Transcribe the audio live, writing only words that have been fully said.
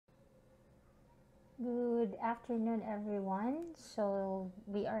Good afternoon, everyone. So,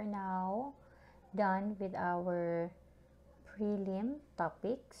 we are now done with our prelim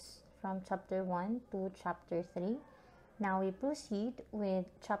topics from chapter 1 to chapter 3. Now, we proceed with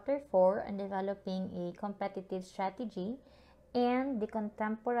chapter 4 on developing a competitive strategy and the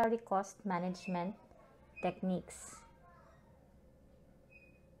contemporary cost management techniques.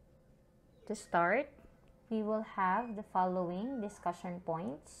 To start, we will have the following discussion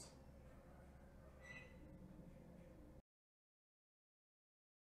points.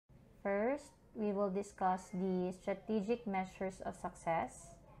 First, we will discuss the strategic measures of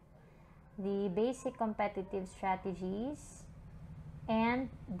success, the basic competitive strategies, and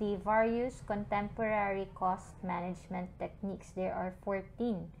the various contemporary cost management techniques. There are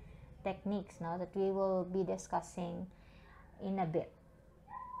 14 techniques now that we will be discussing in a bit.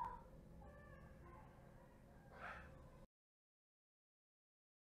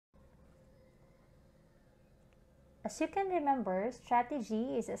 As you can remember,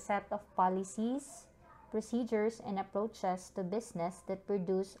 strategy is a set of policies, procedures, and approaches to business that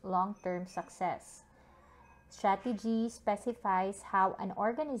produce long-term success. Strategy specifies how an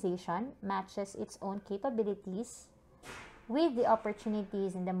organization matches its own capabilities with the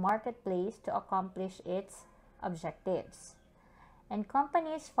opportunities in the marketplace to accomplish its objectives. And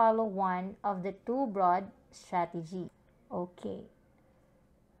companies follow one of the two broad strategies. Okay.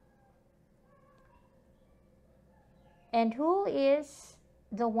 And who is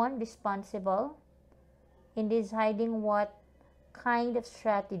the one responsible in deciding what kind of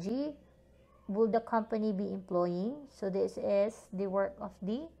strategy will the company be employing? So this is the work of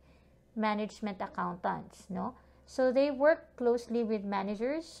the management accountants, no? So they work closely with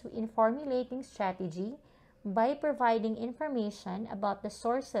managers in formulating strategy by providing information about the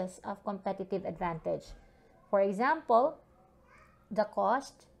sources of competitive advantage. For example, the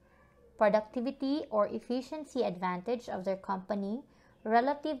cost, productivity, or efficiency advantage of their company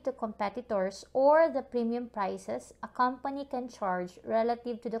relative to competitors, or the premium prices a company can charge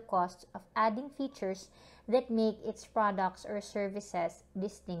relative to the cost of adding features that make its products or services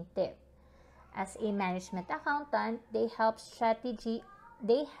distinctive. As a management accountant, they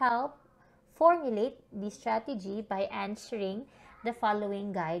help formulate the strategy by answering the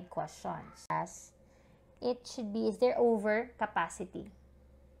following guide questions. As it should be, is there over capacity?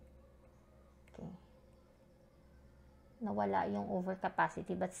 Nawala yung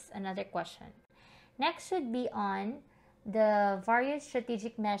overcapacity, but it's another question. Next would be on the various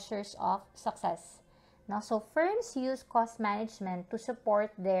strategic measures of success. Now, so firms use cost management to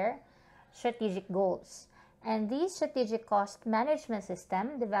support their strategic goals. And this strategic cost management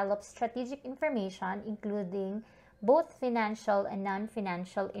system develops strategic information, including both financial and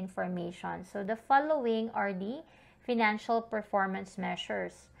non-financial information. So the following are the financial performance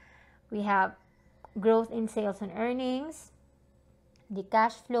measures. We have growth in sales and earnings, the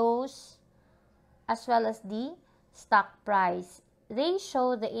cash flows, as well as the stock price. They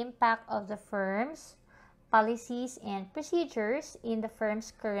show the impact of the firm's policies and procedures in the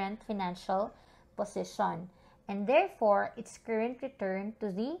firm's current financial position, and therefore its current return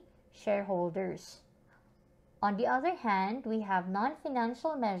to the shareholders. On the other hand, we have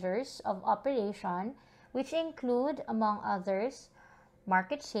non-financial measures of operation, which include, among others,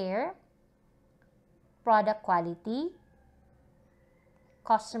 market share, product quality,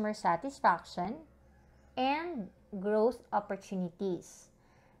 customer satisfaction, and growth opportunities.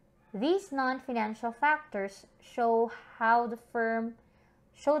 These non-financial factors show the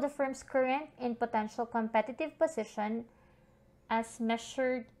firm's current and potential competitive position as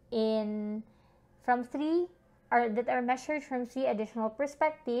measured from three additional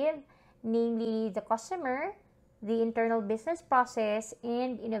perspectives, namely the customer, the internal business process,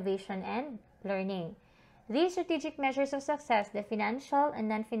 and innovation and learning. These strategic measures of success, the financial and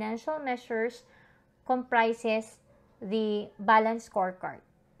non-financial measures, comprises the balanced scorecard.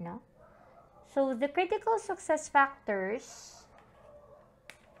 No? So the critical success factors,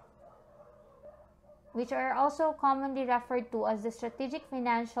 which are also commonly referred to as the strategic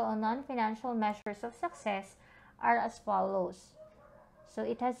financial and non-financial measures of success, are as follows. So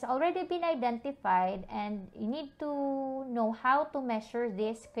it has already been identified, and you need to know how to measure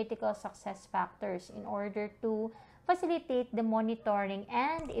these critical success factors in order to facilitate the monitoring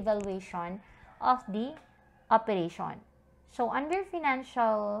and evaluation of the operation. So under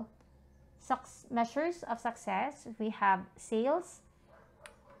financial measures of success, we have sales,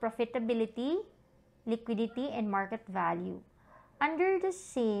 profitability, liquidity, and market value. Under the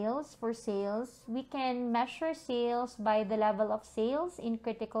sales, we can measure sales by the level of sales in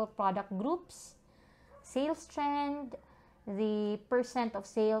critical product groups, sales trend, the percent of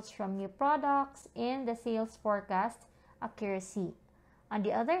sales from new products, and the sales forecast accuracy. On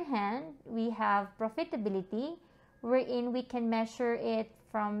the other hand, we have profitability, wherein we can measure it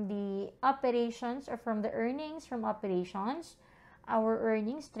from the operations or from the earnings from operations, our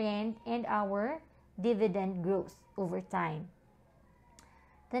earnings trend, and our dividend growth over time.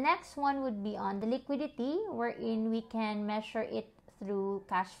 The next one would be on the liquidity, wherein we can measure it through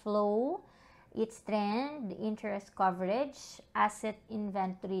cash flow, its trend, the interest coverage, asset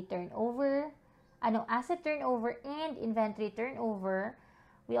turnover, and inventory turnover.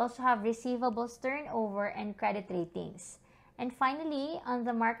 We also have receivables turnover and credit ratings. And finally, on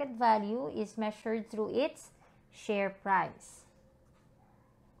the market value is measured through its share price.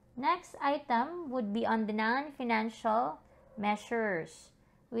 Next item would be on the non-financial measures,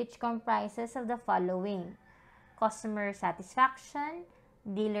 which comprises of the following: customer satisfaction,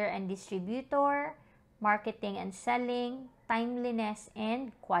 dealer and distributor, marketing and selling, timeliness,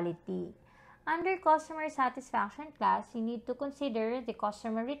 and quality. Under customer satisfaction class, you need to consider the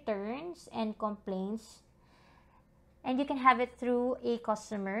customer returns and complaints, and you can have it through a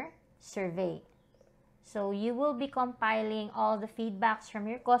customer survey. So you will be compiling all the feedbacks from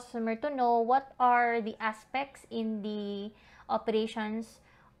your customer to know what are the aspects in the operations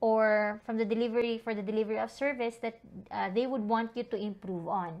or from the delivery of service that they would want you to improve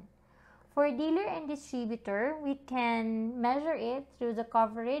on. For dealer and distributor, we can measure it through the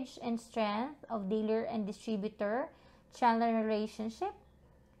coverage and strength of dealer and distributor channel relationship.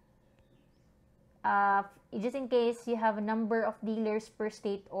 Just in case you have a number of dealers per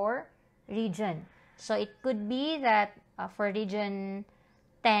state or region. So it could be that for region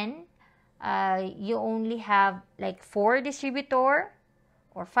 10, you only have like 4 distributor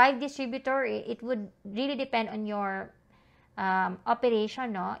or 5 distributor. It would really depend on your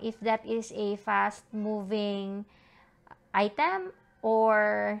operation, no? If that is a fast moving item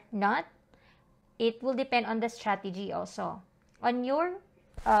or not, it will depend on the strategy also on your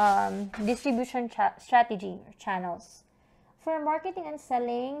distribution strategy or channels. For marketing and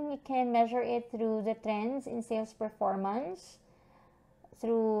selling, you can measure it through the trends in sales performance,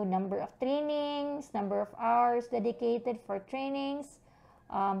 through number of trainings, number of hours dedicated for trainings,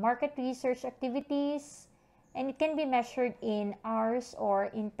 market research activities, and it can be measured in hours or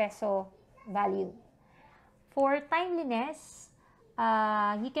in peso value. For timeliness,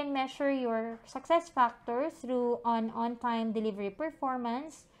 you can measure your success factor through on-time delivery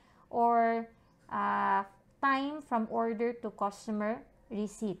performance or time from order to customer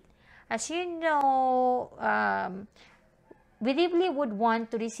receipt. As you know, we really would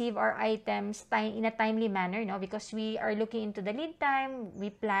want to receive our items in a timely manner, no? Because we are looking into the lead time, we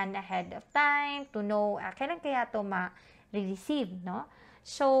plan ahead of time to know kailan kaya ito ma-receive, no?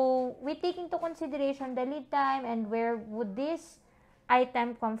 So, we take into consideration the lead time and where would this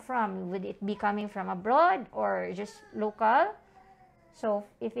item come from. Would it be coming from abroad or just local? So,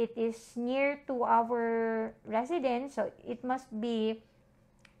 if it is near to our residence, so it must be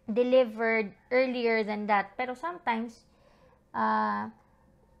delivered earlier than that. Pero sometimes,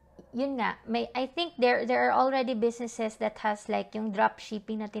 yun nga, I think there are already businesses that has like yung drop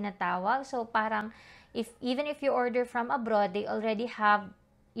shipping na tinatawag. So, parang, even if you order from abroad, they already have,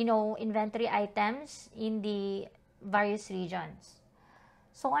 inventory items in the various regions.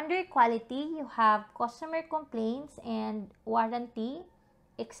 So, under quality, you have customer complaints and warranty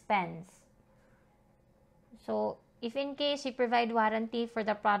expense. So, if in case you provide warranty for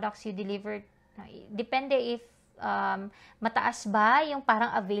the products you delivered, depende if mataas ba yung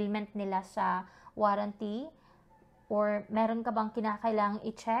parang availment nila sa warranty or meron ka bang kinakailangang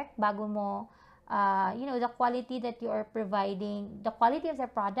i-check bago mo, the quality that you are providing, the quality of the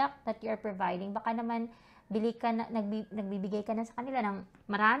product that you are providing. Baka naman nagbibigay ka na sa kanila ng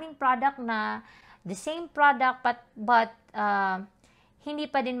maraming product na the same product but hindi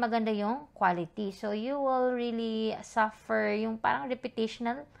pa din maganda yung quality. So you will really suffer yung parang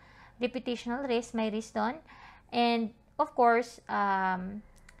reputational risk, may risk doon. And of course,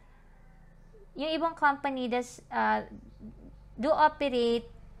 yung ibang company do operate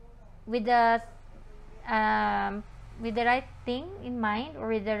with the right thing in mind or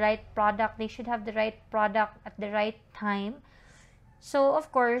with the right product. They should have the right product at the right time. So,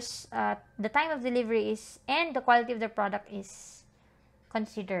 of course, the time of delivery and the quality of the product is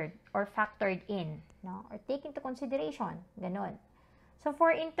considered or factored in, no? Or taken into consideration. Ganon. So,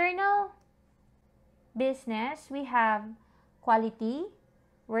 for internal business, we have quality,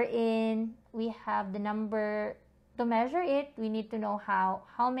 wherein we have the number to measure it. We need to know how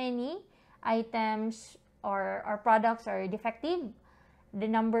many items or products are defective, the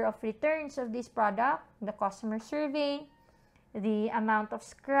number of returns of this product, the customer survey, the amount of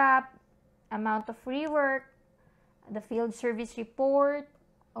scrap, amount of rework, the field service report,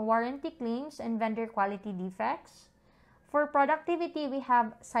 warranty claims, and vendor quality defects. For productivity, we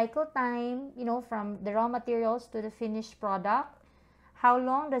have cycle time, from the raw materials to the finished product. How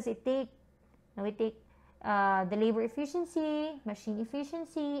long does it take? We take the labor efficiency, machine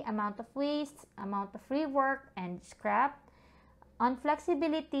efficiency, amount of waste, amount of rework, and scrap. On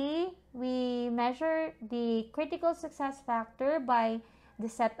flexibility, we measure the critical success factor by the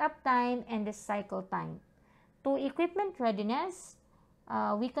setup time and the cycle time. To equipment readiness,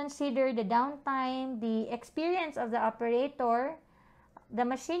 we consider the downtime, the experience of the operator, the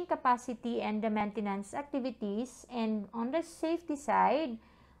machine capacity, and the maintenance activities. And on the safety side,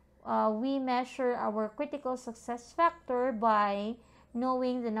 we measure our critical success factor by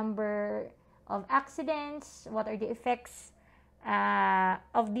knowing the number of accidents, what are the effects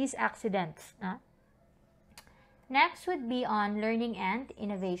of these accidents. Next would be on learning and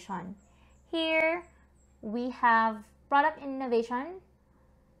innovation. Here, we have product innovation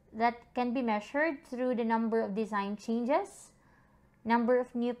that can be measured through the number of design changes, number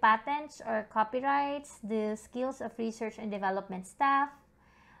of new patents or copyrights, the skills of research and development staff.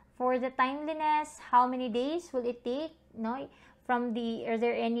 For the timeliness, how many days will it take? Are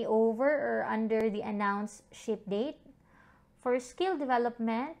there any over or under the announced ship date? For skill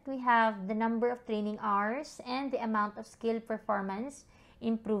development, we have the number of training hours and the amount of skill performance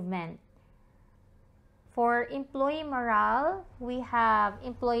improvement. For employee morale, we have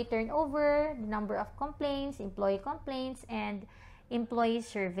employee turnover, the number of complaints, employee complaints, and employee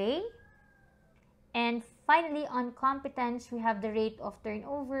survey. And finally, on competence, we have the rate of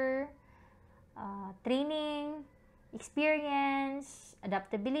turnover, training, experience,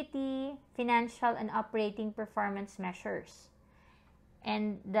 adaptability, financial and operating performance measures.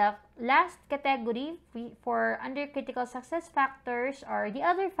 And the last category for under critical success factors are the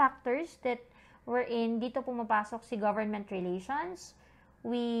other factors that wherein dito pumapasok si government relations.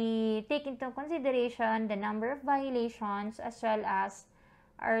 We take into consideration the number of violations as well as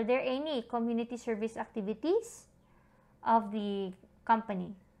are there any community service activities of the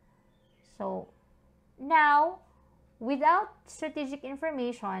company. So now, without strategic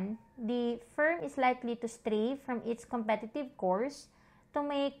information, the firm is likely to stray from its competitive course to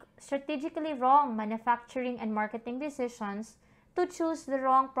make strategically wrong manufacturing and marketing decisions to choose the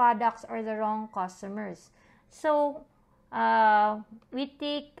wrong products or the wrong customers. So, we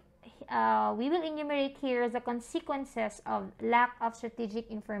will enumerate here the consequences of lack of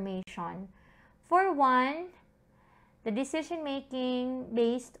strategic information. For one, the decision making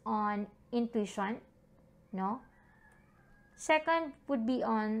based on intuition, Second would be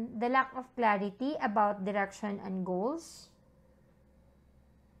on the lack of clarity about direction and goals.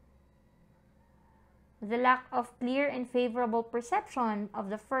 The lack of clear and favorable perception of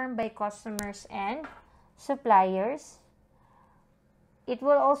the firm by customers and suppliers. It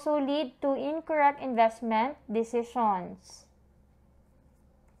will also lead to incorrect investment decisions,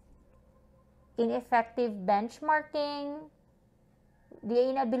 ineffective benchmarking, the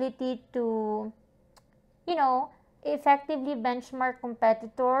inability to, effectively benchmark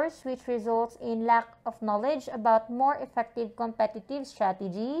competitors, which results in lack of knowledge about more effective competitive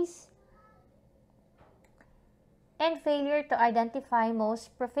strategies, and failure to identify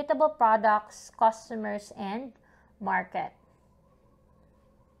most profitable products, customers, and market.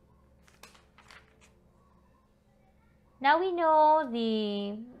 Now we know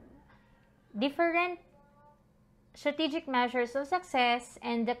the different strategic measures of success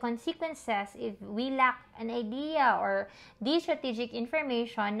and the consequences if we lack an idea or the strategic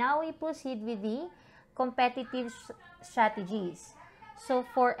information. Now we proceed with the competitive strategies. So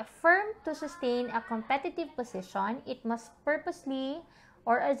for a firm to sustain a competitive position, it must purposely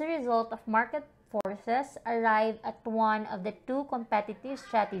or as a result of market forces arrive at one of the two competitive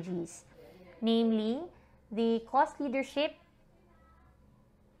strategies, namely the cost leadership,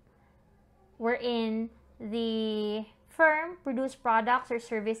 wherein the firm produce products or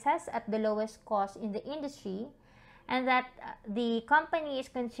services at the lowest cost in the industry, and that the company is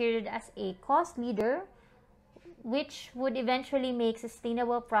considered as a cost leader, which would eventually make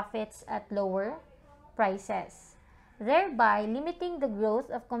sustainable profits at lower prices, thereby limiting the growth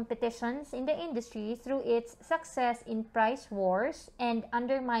of competitions in the industry through its success in price wars and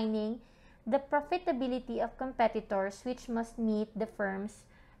undermining the profitability of competitors, which must meet the firm's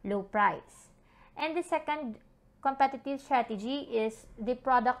low price. And the second competitive strategy is the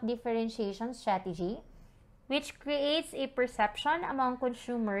product differentiation strategy, which creates a perception among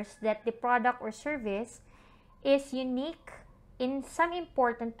consumers that the product or service is unique in some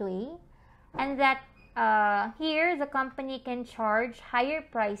important way, and that here the company can charge higher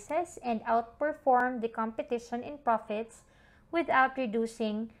prices and outperform the competition in profits without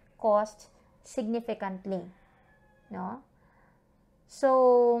reducing cost significantly. No?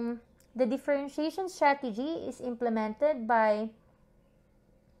 So the differentiation strategy is implemented by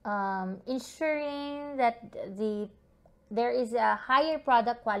ensuring that there is a higher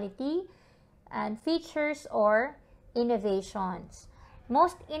product quality and features or innovations.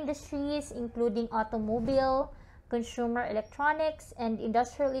 Most industries, including automobile, consumer electronics, and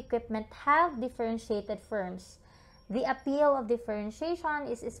industrial equipment, have differentiated firms. The appeal of differentiation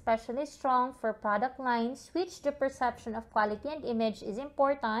is especially strong for product lines which the perception of quality and image is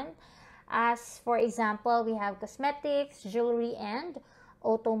important, as for example, we have cosmetics, jewelry, and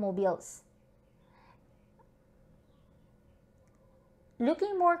automobiles.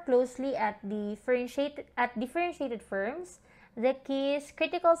 Looking more closely at differentiated firms, the keys,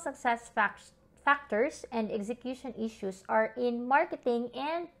 critical success factors, and execution issues are in marketing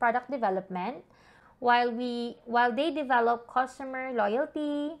and product development, while they develop customer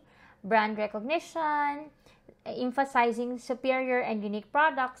loyalty, brand recognition, emphasizing superior and unique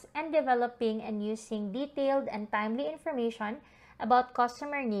products, and developing and using detailed and timely information about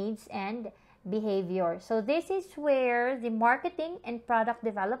customer needs and behavior. So this is where the marketing and product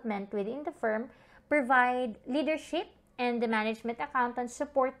development within the firm provide leadership, and the management accountants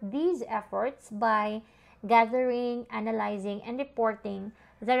support these efforts by gathering, analyzing, and reporting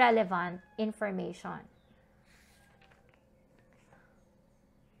the relevant information.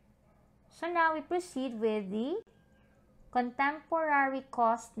 So now we proceed with the contemporary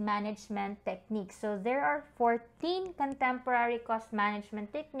cost management techniques. So there are 14 contemporary cost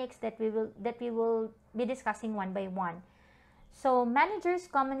management techniques that we will be discussing one by one. So managers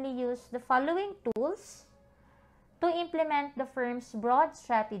commonly use the following tools to implement the firm's broad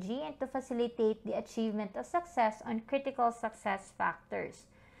strategy and to facilitate the achievement of success on critical success factors.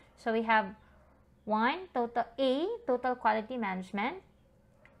 So we have total quality management,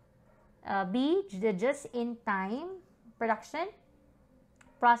 B, the just-in-time production,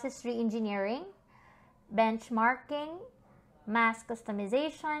 process re-engineering, benchmarking, mass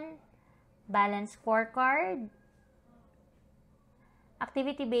customization, balanced scorecard,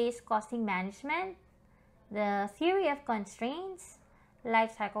 activity-based costing management, the theory of constraints,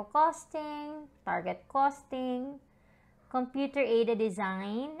 life cycle costing, target costing, computer-aided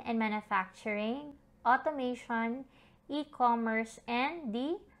design and manufacturing, automation, e-commerce, and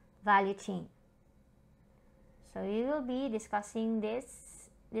the value chain. So we will be discussing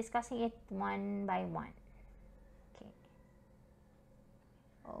it one by one.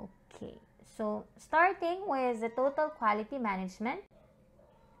 Okay. So starting with the total quality management.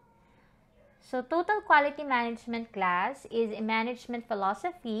 So total quality management class is a management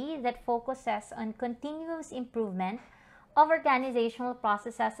philosophy that focuses on continuous improvement of organizational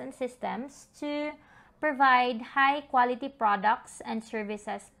processes and systems to provide high quality products and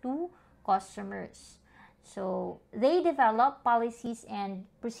services to customers. So they develop policies and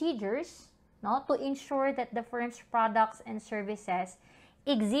procedures to ensure that the firm's products and services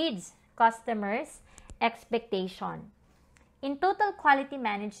exceeds customers' expectation. In total quality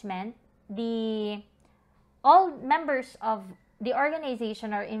management, all members of the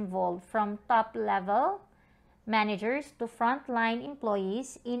organization are involved, from top level managers to frontline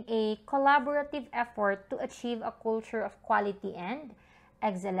employees, in a collaborative effort to achieve a culture of quality and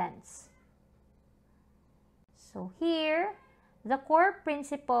excellence. So here, the core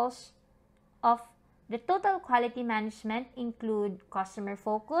principles of the total quality management include customer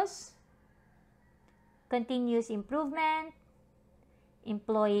focus, continuous improvement,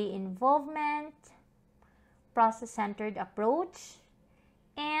 employee involvement, process-centered approach,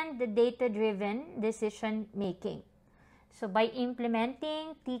 and the data-driven decision making. So by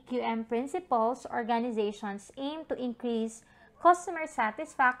implementing TQM principles, organizations aim to increase customer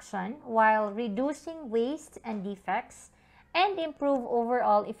satisfaction while reducing waste and defects and improve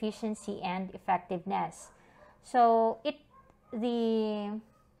overall efficiency and effectiveness. So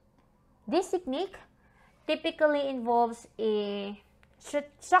this technique typically involves a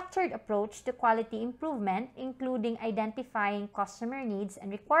structured approach to quality improvement, including identifying customer needs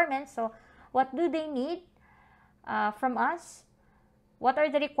and requirements. So what do they need from us? What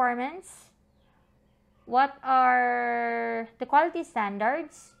are the requirements? What are the quality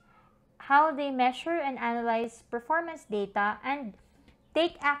standards? How they measure and analyze performance data and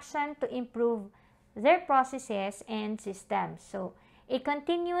take action to improve their processes and systems. So a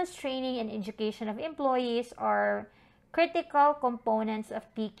continuous training and education of employees are critical components of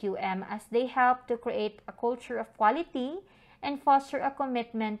TQM, as they help to create a culture of quality and foster a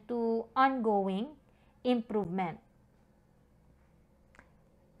commitment to ongoing improvement.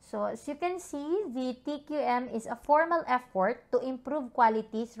 So as you can see, the TQM is a formal effort to improve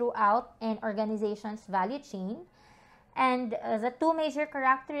quality throughout an organization's value chain. And the two major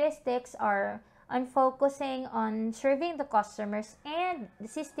characteristics are on focusing on serving the customers and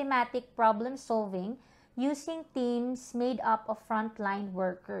systematic problem solving using teams made up of frontline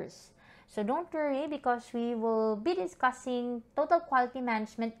workers. So don't worry, because we will be discussing total quality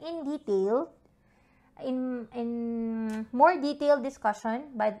management in detail, in more detailed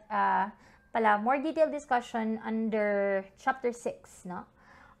discussion, but more detailed discussion under chapter 6, no?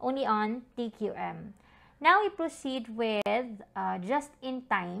 Only on TQM. Now we proceed with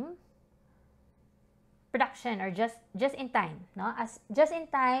just-in-time production, or just-in-time, no? As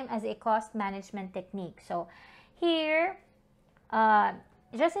just-in-time as a cost management technique. So here,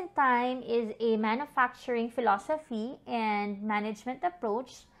 just-in-time is a manufacturing philosophy and management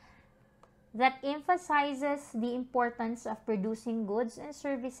approach that emphasizes the importance of producing goods and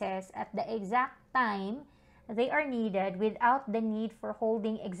services at the exact time they are needed without the need for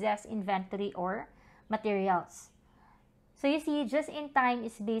holding excess inventory or materials. So you see, just-in-time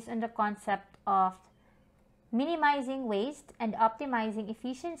is based on the concept of minimizing waste and optimizing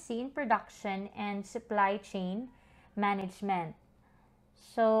efficiency in production and supply chain management.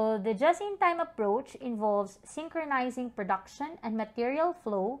 So the just-in-time approach involves synchronizing production and material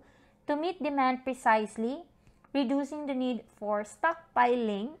flow to meet demand precisely, reducing the need for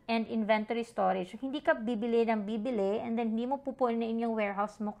stockpiling and inventory storage. So, hindi ka bibili ng bibili and then hindi mo pupunin yung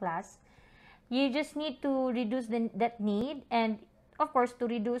warehouse mo, class. You just need to reduce that need, and of course to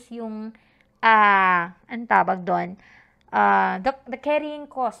reduce yung ang tawag doon, the carrying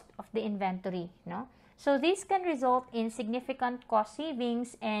cost of the inventory, no? So this can result in significant cost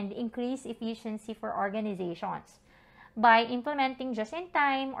savings and increased efficiency for organizations. By implementing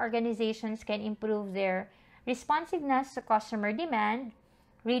just-in-time, organizations can improve their responsiveness to customer demand,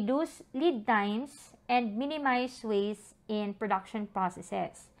 reduce lead times, and minimize waste in production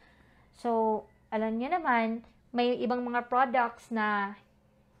processes. So, alam niyo naman, may ibang mga products na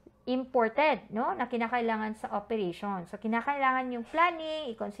imported, no, na kinakailangan sa operation. So, kinakailangan yung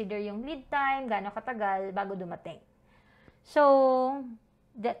planning, i-consider yung lead time, gaano katagal bago dumating. So,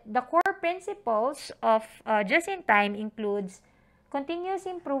 the core principles of just-in-time includes continuous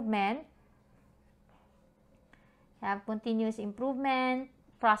improvement,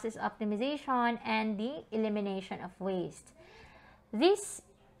 process optimization, and the elimination of waste. This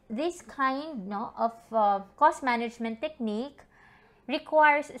kind, no, of cost management technique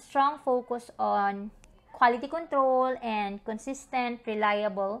requires a strong focus on quality control and consistent,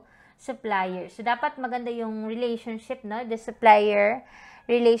 reliable suppliers. So, dapat maganda yung relationship, no? The supplier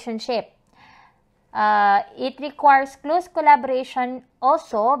relationship. It requires close collaboration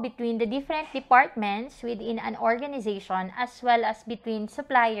also between the different departments within an organization, as well as between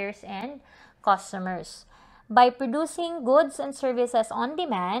suppliers and customers. By producing goods and services on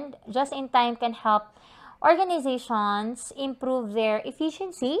demand, just-in-time can help organizations improve their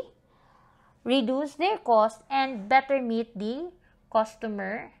efficiency, reduce their cost, and better meet the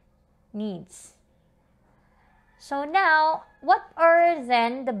customer needs. So now, what are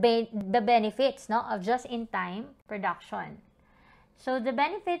then the benefits, no, of just-in-time production? So the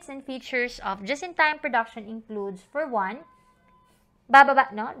benefits and features of just-in-time production includes, for one,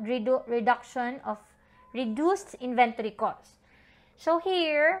 reduction of reduced inventory costs. So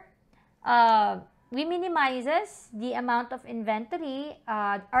here, we minimizes the amount of inventory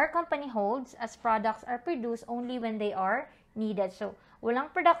our company holds, as products are produced only when they are needed. So,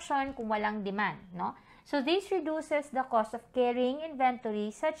 walang production kung walang demand, no? So, this reduces the cost of carrying inventory,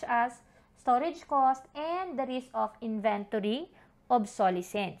 such as storage cost and the risk of inventory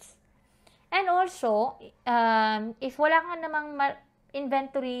obsolescence. And also, if wala ka namang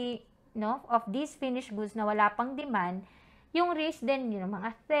inventory, no, of these finished goods na wala pang demand, yung risk din, yung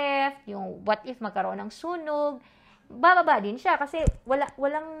mga theft, yung what if magkaroon ng sunog, bababa din siya kasi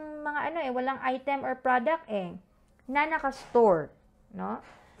walang mga walang item or product na naka-store, no?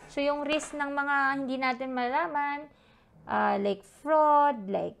 So yung risk ng mga hindi natin malaman, like fraud,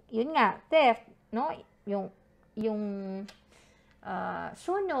 like yun nga, theft, no? Yung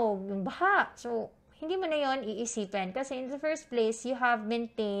sunog, yung baha. So hindi mo na yon iisipin kasi in the first place, you have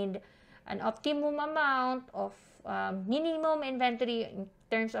maintained an optimum amount of minimum inventory in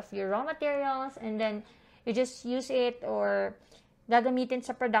terms of your raw materials, and then you just use it or gagamitin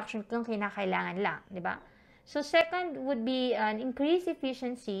sa production kung kinakailangan lang, di ba? So second would be an increased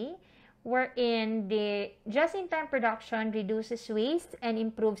efficiency, wherein the just-in-time production reduces waste and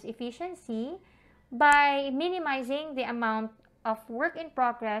improves efficiency by minimizing the amount of work in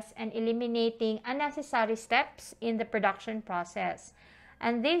progress and eliminating unnecessary steps in the production process.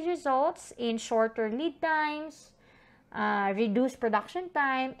 And this results in shorter lead times, reduced production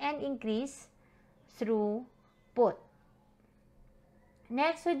time, and increase throughput.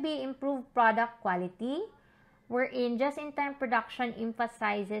 Next would be improved product quality, wherein just-in-time production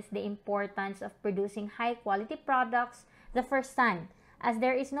emphasizes the importance of producing high-quality products the first time, as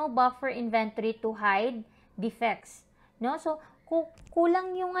there is no buffer inventory to hide defects. No? So,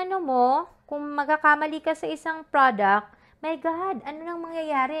 kulang yung mo, kung magkakamali ka sa isang product, my God, ano nang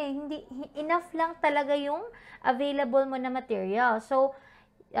mangyayari? Hindi, enough lang talaga yung available mo na material. So,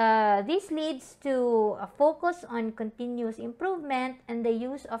 this leads to a focus on continuous improvement and the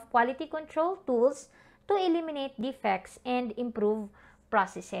use of quality control tools to eliminate defects and improve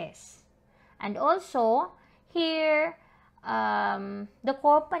processes. And also, here, the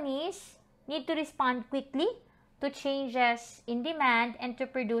companies need to respond quickly to changes in demand and to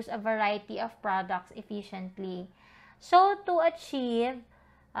produce a variety of products efficiently. So, to achieve,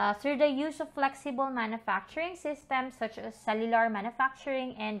 through the use of flexible manufacturing systems such as cellular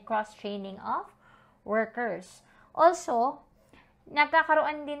manufacturing and cross-training of workers. Also,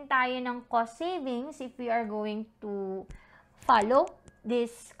 nagkakaroon din tayo ng cost savings if we are going to follow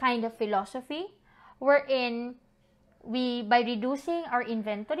this kind of philosophy, wherein by reducing our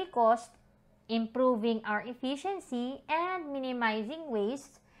inventory cost, improving our efficiency, and minimizing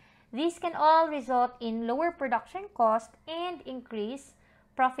waste, these can all result in lower production cost and increase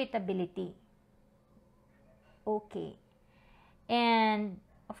profitability. Okay. And,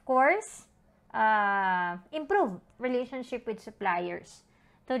 of course, improve relationship with suppliers.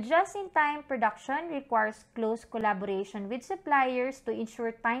 So, just-in-time production requires close collaboration with suppliers to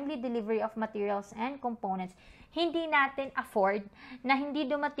ensure timely delivery of materials and components. Hindi natin afford na hindi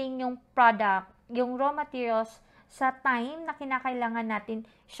dumating yung product, yung raw materials sa time na kinakailangan natin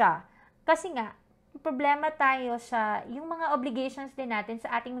siya. Kasi nga, problema tayo sa yung mga obligations din natin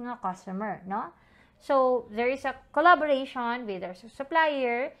sa ating mga customer, no? So, there is a collaboration with our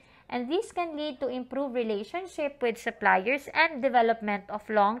supplier, and this can lead to improved relationship with suppliers and development of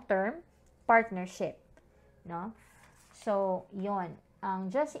long-term partnership, no? So, yon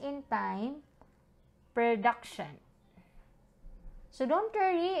ang just-in-time production. So, don't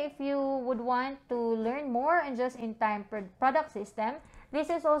worry if you would want to learn more on just-in-time product system.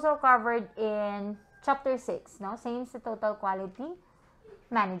 This is also covered in Chapter 6, no? Same sa Total Quality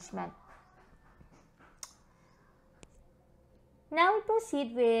Management. Now, we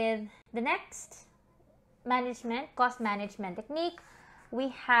proceed with the next cost management technique.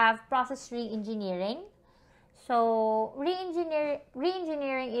 We have process re-engineering. So,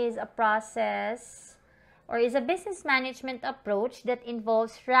 re-engineering is a process or is a business management approach that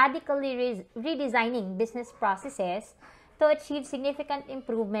involves radically redesigning business processes to achieve significant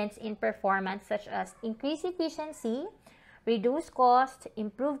improvements in performance such as increased efficiency, reduce cost,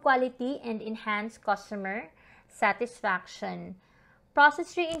 improve quality, and enhance customer satisfaction.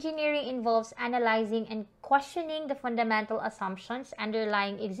 Process re-engineering involves analyzing and questioning the fundamental assumptions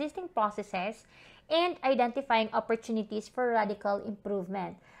underlying existing processes and identifying opportunities for radical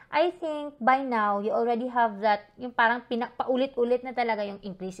improvement. I think by now, you already have that, yung parang paulit-ulit na talaga yung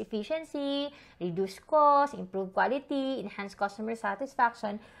increase efficiency, reduce cost, improve quality, enhance customer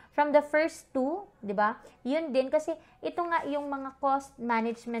satisfaction. From the first two, di ba? Yun din, kasi ito nga yung mga cost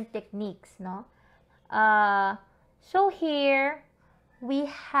management techniques, no? So here, we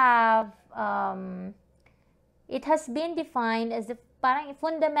have, it has been defined as the parang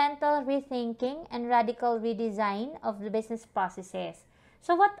fundamental rethinking and radical redesign of the business processes.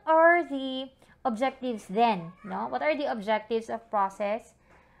 So, what are the objectives then? No? What are the objectives of process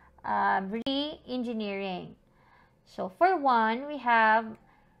re-engineering? So, for one, we have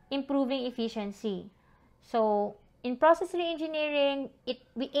improving efficiency. So, in process re-engineering,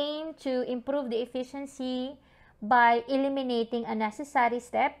 we aim to improve the efficiency by eliminating unnecessary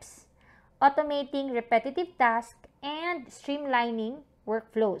steps, automating repetitive tasks, and streamlining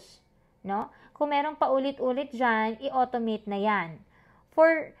workflows. No? Kung merong paulit-ulit dyan, i-automate na yan.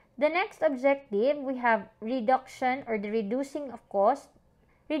 For the next objective, we have reduction or the reducing cost.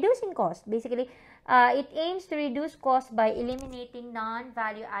 Basically, it aims to reduce cost by eliminating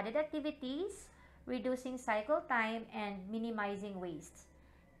non-value added activities, reducing cycle time, and minimizing waste.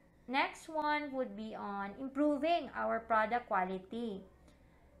 Next one would be on improving our product quality.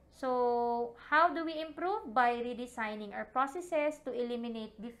 So, how do we improve? By redesigning our processes to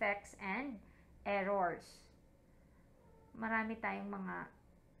eliminate defects and errors. Marami tayong mga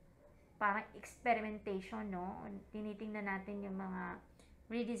parang experimentation, no? Tinitingnan natin yung mga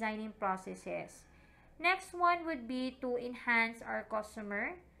redesigning processes. Next one would be to enhance our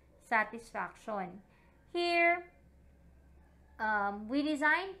customer satisfaction. Here, we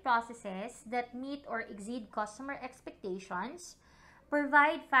design processes that meet or exceed customer expectations,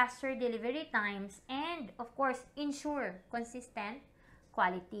 provide faster delivery times, and of course, ensure consistent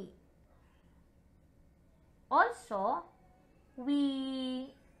quality. Also, we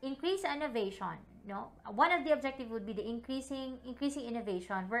increase innovation. One of the objectives would be the increasing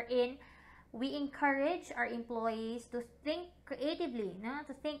innovation, wherein we encourage our employees to think creatively,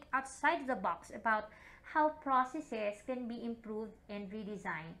 to think outside the box about how processes can be improved and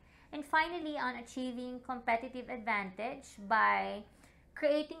redesigned. And finally, on achieving competitive advantage by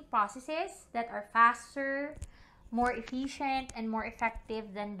creating processes that are faster, more efficient, and more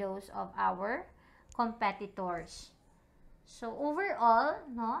effective than those of our competitors. So overall,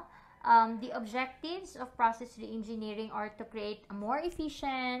 the objectives of process reengineering are to create a more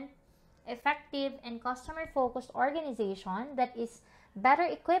efficient, effective, and customer-focused organization that is better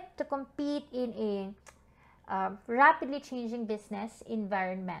equipped to compete in a rapidly changing business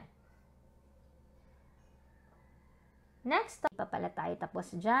environment. Next, pa pala tayo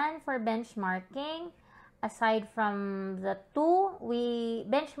tapos dyan for benchmarking. Aside from the two,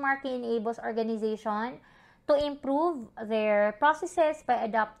 benchmarking enables organization to improve their processes by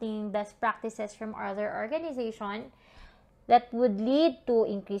adopting best practices from other organizations that would lead to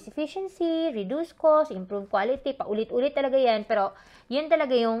increased efficiency, reduce cost, improve quality. Paulit-ulit talaga yan, pero yun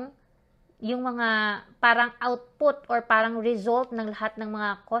talaga yung mga parang output or parang result ng lahat ng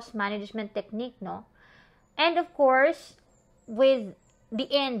mga cost management technique, no? And of course, with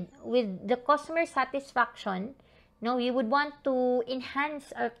the customer satisfaction, we would want to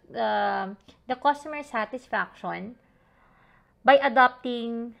enhance the customer satisfaction by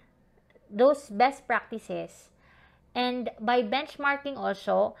adopting those best practices. And by benchmarking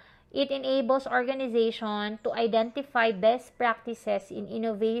also, it enables organization to identify best practices in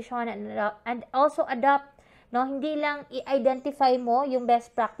innovation and also adopt. Hindi lang i-identify mo yung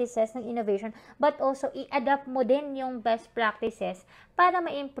best practices ng innovation, but also i-adapt mo din yung best practices para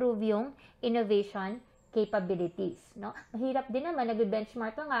ma-improve yung innovation capabilities. Mahirap din naman,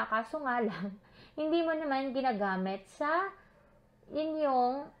 nag-benchmark ka nga, kaso nga lang, hindi mo naman ginagamit sa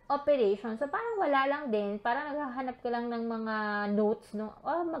inyong operation. So, parang wala lang din, parang naghahanap ka lang ng mga notes,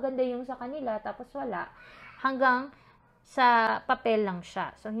 maganda yung sa kanila, tapos wala. Hanggang sa papel lang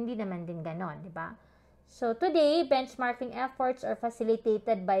siya. So, hindi naman din ganon, di ba? So, today, benchmarking efforts are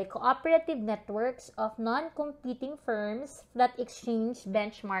facilitated by cooperative networks of non-competing firms that exchange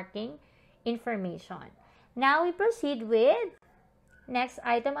benchmarking information. Now, we proceed with next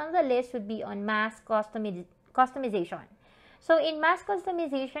item on the list would be on mass customization. So, in mass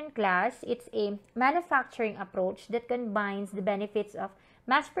customization class, it's a manufacturing approach that combines the benefits of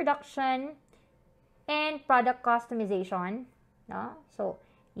mass production and product customization. So,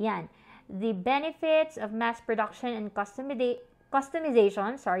 yan. The benefits of mass production and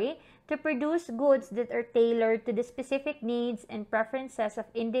customization, to produce goods that are tailored to the specific needs and preferences of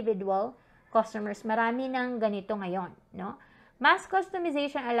individual customers. Marami ng ganito ngayon, Mass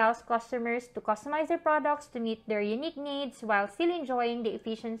customization allows customers to customize their products to meet their unique needs while still enjoying the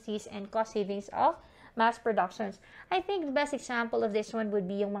efficiencies and cost savings of mass productions. I think the best example of this one would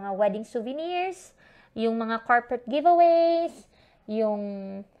be yung mga wedding souvenirs, yung mga corporate giveaways,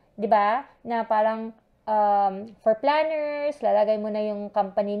 yung 'di ba? Na parang for planners, lalagay mo na yung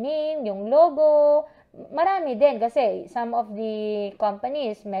company name, yung logo. Marami din kasi some of the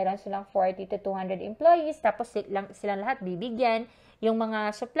companies, meron silang 40 to 200 employees, tapos silang lahat bibigyan. Yung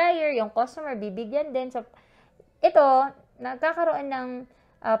mga supplier, yung customer, bibigyan din. So, ito, nagkakaroon ng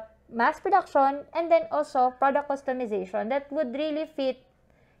mass production and then also product customization that would really fit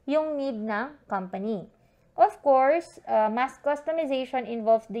yung need ng company. Of course, mass customization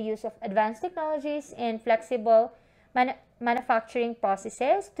involves the use of advanced technologies and flexible manufacturing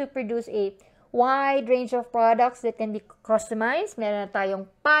processes to produce a wide range of products that can be customized. Meron tayong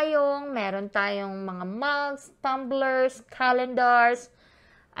payong, meron tayong mga mugs, tumblers, calendars.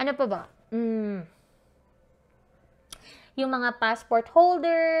 Ano pa ba? Yung mga passport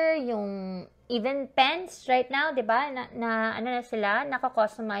holder, yung even pens right now, 'di ba? Na ano na sila,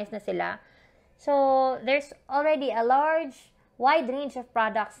 naka-customize na sila. So, there's already a large, wide range of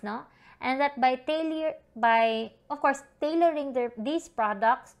products, And that by of course, tailoring these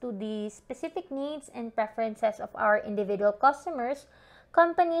products to the specific needs and preferences of our individual customers,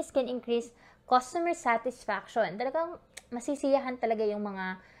 companies can increase customer satisfaction. Talagang masisiyahan talaga yung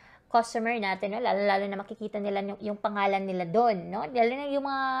mga customer natin, lalo na makikita nila yung pangalan nila doon, Lalo na yung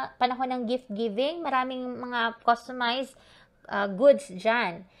mga panahon ng gift giving, maraming mga customized goods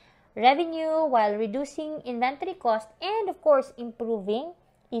dyan. revenue while reducing inventory cost and, of course, improving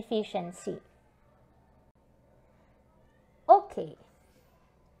efficiency. Okay.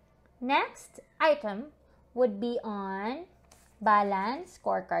 Next item would be on balance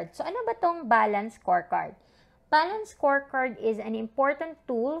scorecard. So, ano ba tong balance scorecard? Balance scorecard is an important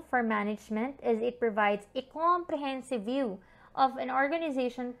tool for management as it provides a comprehensive view of an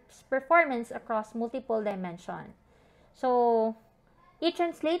organization's performance across multiple dimensions. So, it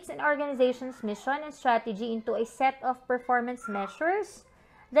translates an organization's mission and strategy into a set of performance measures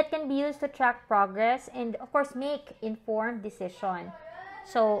that can be used to track progress and, of course, make informed decisions.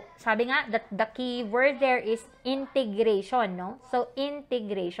 So, sabi nga, that the key word there is integration, no? So,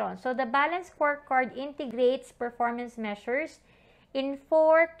 integration. So, the balance scorecard integrates performance measures in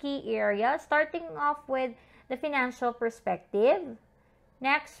 4 key areas, starting off with the financial perspective.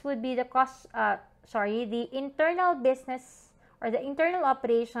 Next would be the the internal business or the internal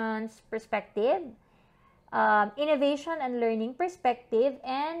operations perspective, innovation and learning perspective,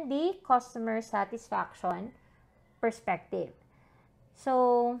 and the customer satisfaction perspective.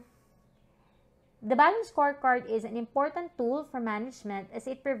 So, the balance scorecard is an important tool for management as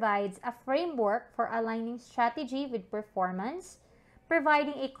it provides a framework for aligning strategy with performance,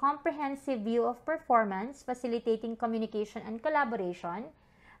 providing a comprehensive view of performance, facilitating communication and collaboration,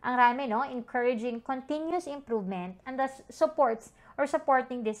 ang rami, no? Encouraging continuous improvement, and thus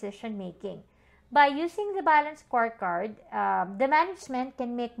supporting decision making. By using the balance scorecard, the management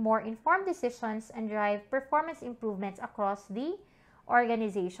can make more informed decisions and drive performance improvements across the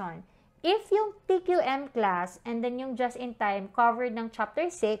organization. If yung TQM class and then yung just-in-time covered ng Chapter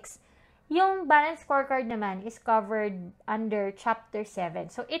 6, yung balance scorecard naman is covered under Chapter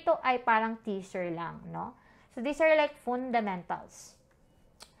 7. So, ito ay parang teaser lang, no? So, these are like fundamentals.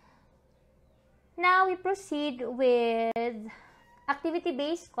 Now, we proceed with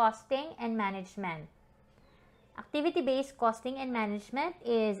activity-based costing and management. Activity-based costing and management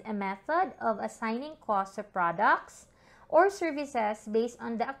is a method of assigning costs of products or services based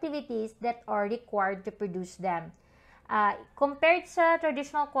on the activities that are required to produce them. Compared sa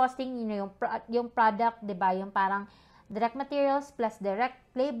traditional costing, yung product, di ba? Yung parang direct materials plus direct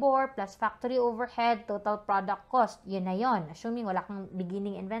labor plus factory overhead, total product cost. Yun na yun. Assuming wala kang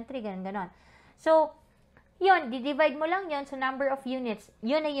beginning inventory, ganun. So, yun, di-divide mo lang yun sa number of units.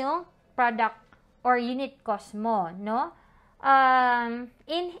 Yun na yung product or unit cost mo, no?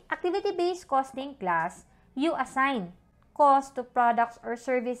 In activity-based costing class, you assign cost to products or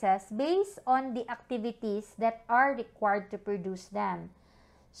services based on the activities that are required to produce them.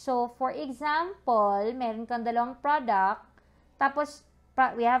 So, for example, meron kang dalawang product, tapos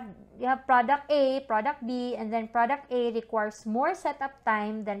you have product A, product B, and then product A requires more setup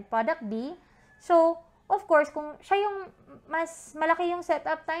time than product B. So, of course, kung siya yung mas malaki yung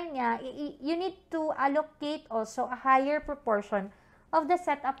setup time niya, you need to allocate also a higher proportion of the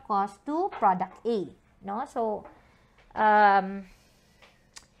setup cost to product A, no? So,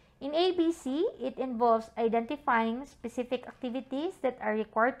 in ABC, it involves identifying specific activities that are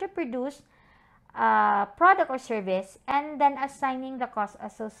required to produce a product or service and then assigning the cost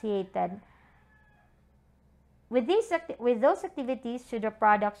associated with those activities to the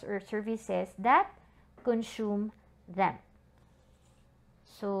products or services that consume them.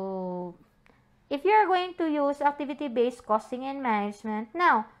 So, if you are going to use activity-based costing and management,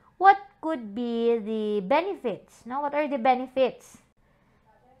 now, what could be the benefits? Now, what are the benefits?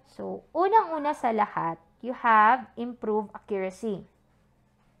 So, unang-una sa lahat, you have improved accuracy.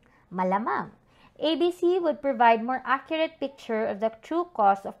 Malamang, ABC would provide more accurate picture of the true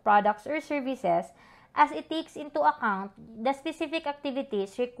cost of products or services as it takes into account the specific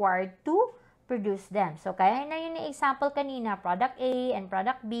activities required to produce them. So, kaya na yun yung example kanina, product A and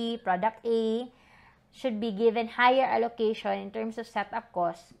product B, product A should be given higher allocation in terms of setup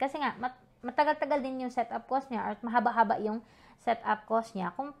cost. Kasi nga, matagal-tagal din yung setup cost niya at mahaba-haba yung setup cost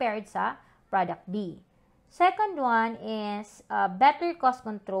niya compared sa product B. Second one is better cost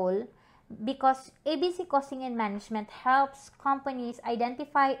control because ABC Costing and Management helps companies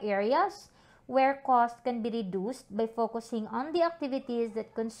identify areas where cost can be reduced by focusing on the activities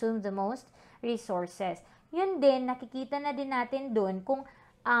that consume the most resources. Yun din, nakikita na din natin dun kung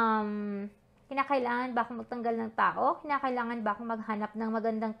kinakailangan ba akong magtanggal ng tao? Kinakailangan ba akong maghanap ng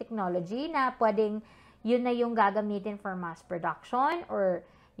magandang technology na pwedeng yun na yung gagamitin for mass production or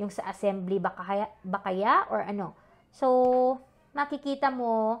yung sa assembly ba kaya or ano? So, makikita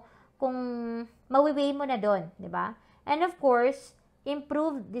mo kung mawiweigh mo na doon, di ba? And of course,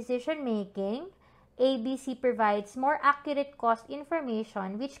 improved decision making. ABC provides more accurate cost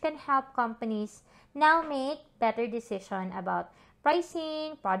information which can help companies now make better decision about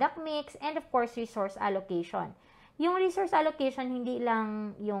pricing, product mix, and of course, resource allocation. Yung resource allocation, hindi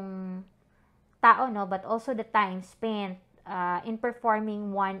lang yung tao, no, but also the time spent in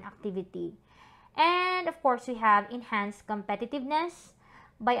performing one activity. And of course, we have enhanced competitiveness.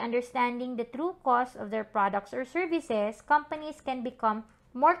 By understanding the true cost of their products or services, companies can become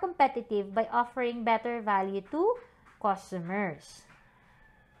more competitive by offering better value to customers.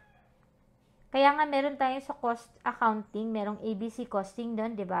 Kaya nga meron tayo sa cost accounting, merong ABC costing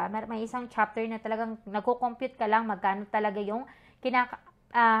doon, 'di ba? May isang chapter na talagang nagko-compute ka lang magkano talaga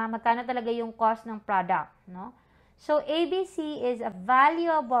yung cost ng product, no? So ABC is a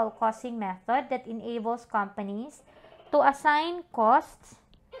valuable costing method that enables companies to assign costs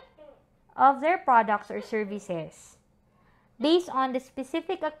of their products or services based on the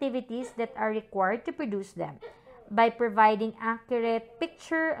specific activities that are required to produce them. By providing accurate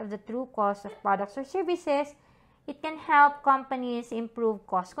picture of the true cost of products or services, it can help companies improve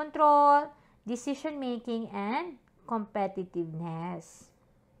cost control, decision making, and competitiveness.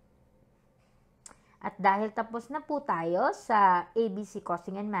 At dahil tapos na po tayo sa ABC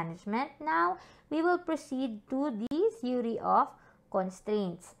Costing and Management, now we will proceed to the theory of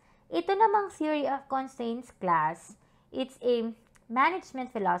constraints. Ito namang theory of constraints class, it's a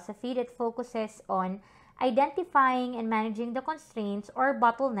management philosophy that focuses on identifying and managing the constraints or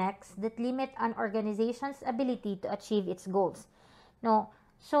bottlenecks that limit an organization's ability to achieve its goals. No?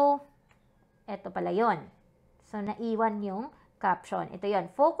 So, eto pala yun. So, naiwan yung caption. Ito yun.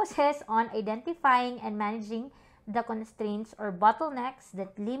 Focuses on identifying and managing the constraints or bottlenecks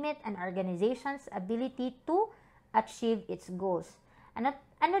that limit an organization's ability to achieve its goals.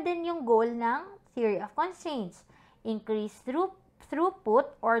 Ano din yung goal ng theory of constraints? Increase throughput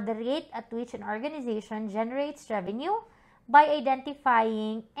or the rate at which an organization generates revenue by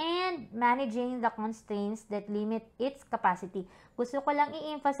identifying and managing the constraints that limit its capacity. Gusto ko lang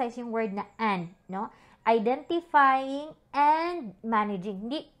i-emphasize yung word na and, no? Identifying and managing.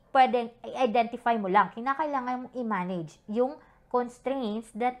 Hindi pwedeng identify mo lang. Kinakailangan mong i-manage yung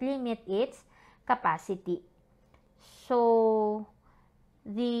constraints that limit its capacity. So,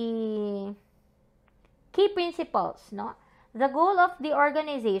 the key principles, no? The goal of the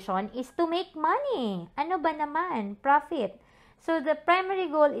organization is to make money. Ano ba naman? Profit. So, the primary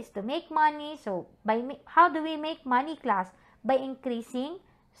goal is to make money. So, how do we make money, class? By increasing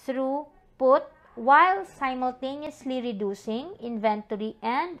throughput while simultaneously reducing inventory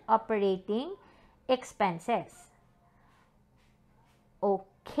and operating expenses.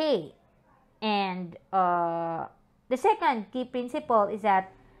 Okay. And the second key principle is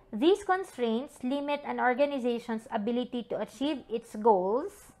that these constraints limit an organization's ability to achieve its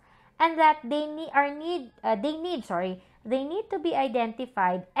goals, and that they need to be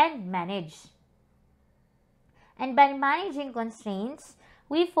identified and managed. And by managing constraints,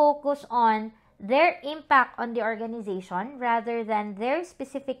 we focus on their impact on the organization rather than their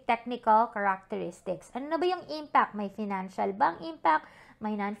specific technical characteristics. Ano ba yung impact? May financial bang impact?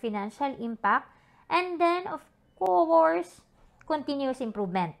 May non-financial impact? And then, of course, continuous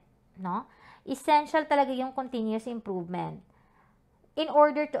improvement. No? Essential talaga yung continuous improvement in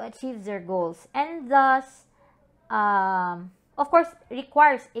order to achieve their goals, and thus of course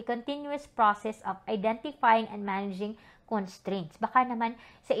requires a continuous process of identifying and managing constraints. Baka naman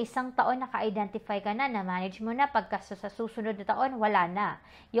sa isang taon naka-identify ka na manage mo na, pagka sa susunod na taon wala na,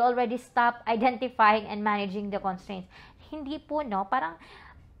 you already stop identifying and managing the constraints. Hindi po, no? Parang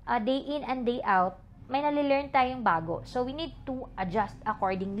day in and day out may nalilearn tayong bago. So, we need to adjust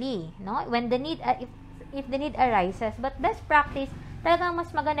accordingly, no? When the need, if the need arises. But best practice, talagang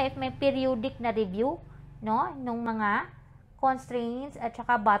mas maganda if may periodic na review, no? Nung mga constraints at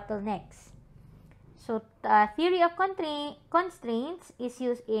saka bottlenecks. So, theory of constraints is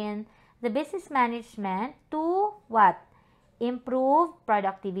used in the business management to what? Improve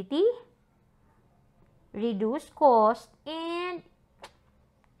productivity, reduce cost, and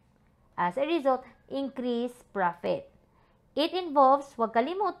as a result, increase profit. It involves, huwag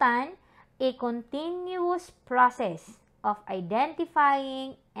kalimutan, a continuous process of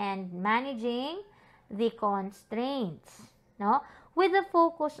identifying and managing the constraints, no? With a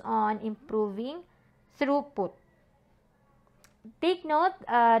focus on improving throughput. Take note,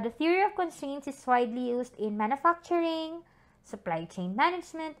 the theory of constraints is widely used in manufacturing, supply chain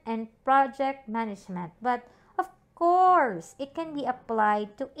management, and project management. But of course, it can be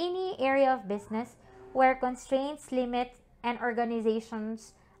applied to any area of business where constraints limit an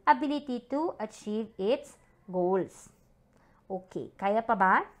organization's ability to achieve its goals. Okay, kaya pa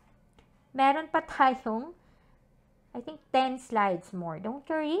ba? Meron pa tayong, I think, 10 slides more. Don't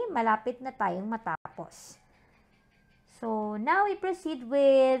worry, malapit na tayong matapos. So, now we proceed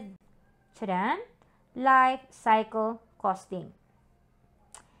with life cycle costing.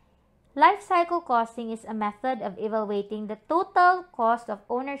 Life cycle costing is a method of evaluating the total cost of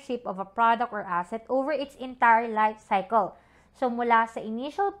ownership of a product or asset over its entire life cycle. So, mula sa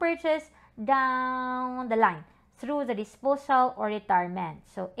initial purchase down the line through the disposal or retirement.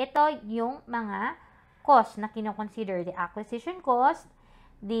 So, ito yung mga cost na kinoconsider. The acquisition cost,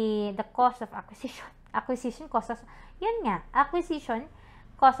 the cost of acquisition cost, yun nga,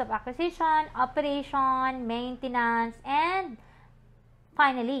 cost of acquisition, operation, maintenance, and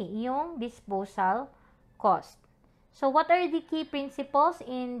finally, yung disposal cost. So, what are the key principles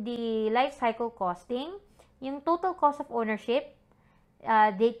in the life cycle costing? Yung total cost of ownership,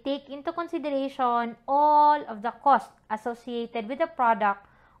 they take into consideration all of the cost associated with the product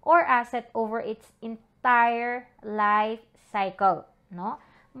or asset over its entire life cycle, no?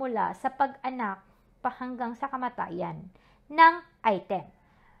 Mula sa pag-anak pa hanggang sa kamatayan ng item.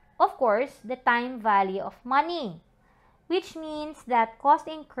 Of course, the time value of money, which means that costs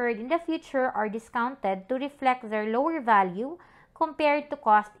incurred in the future are discounted to reflect their lower value compared to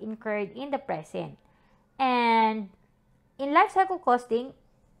costs incurred in the present. And in life cycle costing,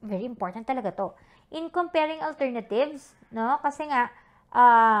 very important talaga to. In comparing alternatives, no? Kasi nga,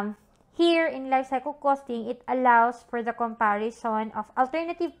 here in life cycle costing, it allows for the comparison of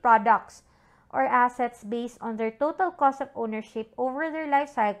alternative products or assets based on their total cost of ownership over their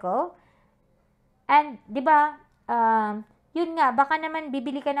life cycle. And, di ba, yun nga, baka naman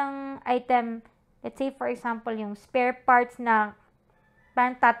bibili ka ng item, let's say for example, yung spare parts na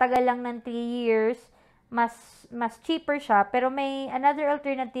parang tatagal lang ng 3 years, mas cheaper siya, pero may another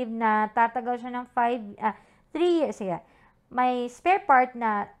alternative na tatagal siya ng 3 years. Yeah. May spare part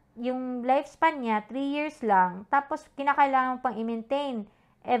na yung lifespan niya, 3 years lang, tapos kinakailangan pang i-maintain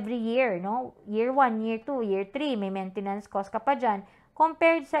every year, no? Year 1, year 2, year 3, may maintenance cost ka pa dyan.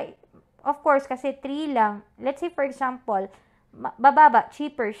 Compared sa, of course, kasi 3 lang, let's say for example, bababa,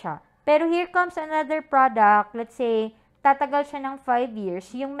 cheaper siya. Pero here comes another product, let's say, tatagal siya ng 5 years,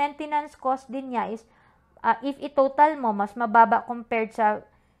 yung maintenance cost din niya is, if i-total mo, mas mababa compared sa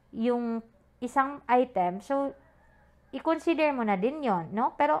yung isang item, so, i-consider mo na din yon,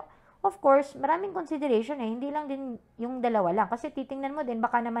 no? Pero, of course, maraming consideration hindi lang din yung dalawa lang. Kasi titingnan mo din,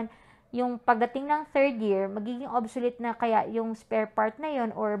 baka naman yung pagdating ng 3rd year, magiging obsolete na kaya yung spare part na yon,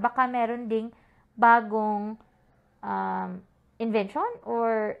 or baka meron ding bagong invention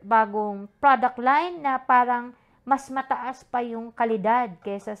or bagong product line na parang mas mataas pa yung kalidad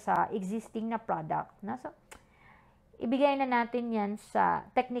kaysa sa existing na product. No? So, ibigay na natin yan sa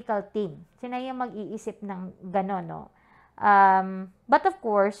technical team. Sila yung mag-iisip ng gano'n, no? But of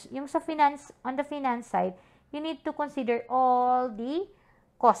course, yung sa on the finance side, you need to consider all the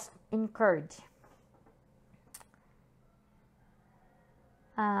costs incurred.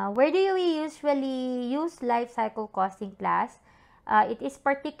 Where do we usually use life cycle costing class? It is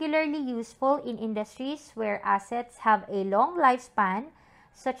particularly useful in industries where assets have a long lifespan,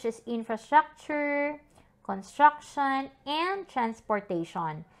 such as infrastructure, construction, and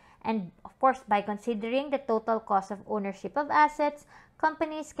transportation. And of course, by considering the total cost of ownership of assets,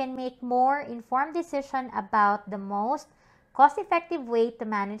 companies can make more informed decisions about the most cost-effective way to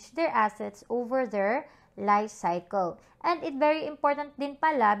manage their assets over their life cycle. And it's very important din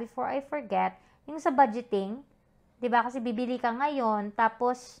pala, before I forget, yung sa budgeting, di ba? Kasi bibili ka ngayon,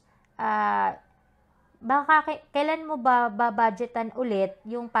 tapos, baka kailan mo ba babudgetan ulit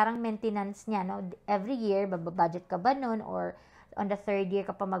yung parang maintenance niya, no? Every year, babudget ka ba nun? Or on the 3rd year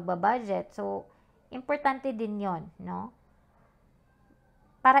ka pa magbabudget. So, importante din yon, no?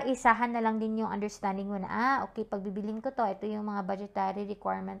 Para isahan na lang din yung understanding mo na, okay, pag bibiling ko to, ito yung mga budgetary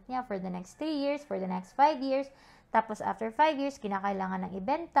requirement niya for the next 3 years, for the next 5 years, tapos after 5 years, kinakailangan ng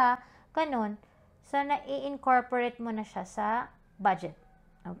ibenta, ganun. So, na-i-incorporate mo na siya sa budget.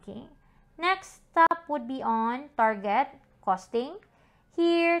 Okay? Next step would be on target costing.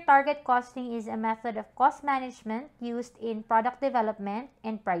 Here, target costing is a method of cost management used in product development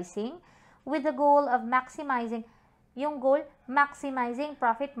and pricing with the goal of maximizing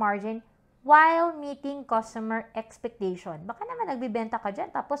profit margin while meeting customer expectation. Baka naman nagbibenta ka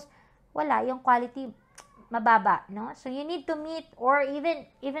dyan, tapos wala, yung quality mababa, no? So, you need to meet or even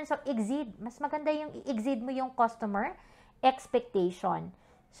so exceed. Mas maganda yung i-exceed mo yung customer expectation.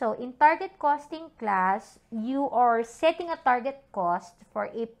 So, in target costing class, you are setting a target cost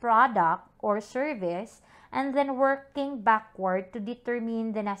for a product or service and then working backward to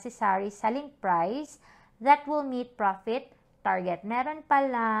determine the necessary selling price that will meet profit target. Meron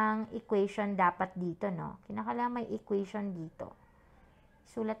palang equation dapat dito, no? Kinakailangan may equation dito.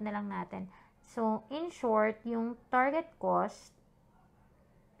 Sulat na lang natin. So, in short, yung target cost,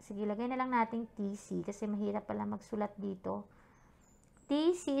 sige, lagay na lang natin TC kasi mahirap pala magsulat dito.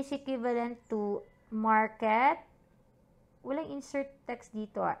 TC is equivalent to market, walang insert text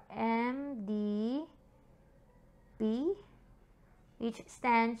dito, MDP, which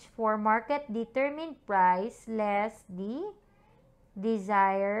stands for market determined price less the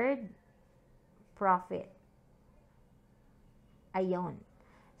desired profit. Ayon.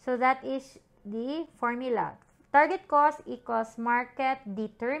 So, that is the formula. Target cost equals market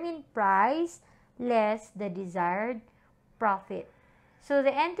determined price less the desired profit. So,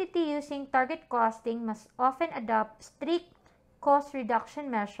 the entity using target costing must often adopt strict cost reduction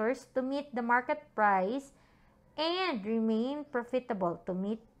measures to meet the market price and remain profitable. To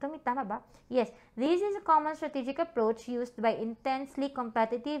meet, tama ba? Yes, this is a common strategic approach used by intensely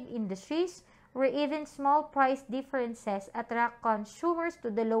competitive industries where even small price differences attract consumers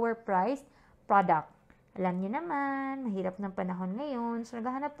to the lower priced product. Alam niyo naman, mahirap ng panahon ngayon, so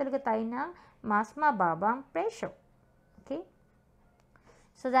naghahanap talaga tayo ng mas mababang presyo. Okay?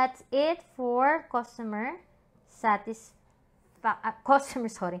 So that's it for That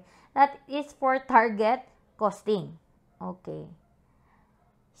is for target costing. Okay.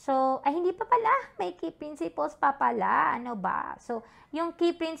 So, hindi pa pala. May key principles pa pala. Ano ba? So, yung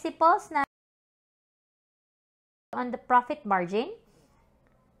key principles na on the profit margin,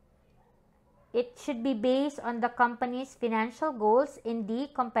 it should be based on the company's financial goals in the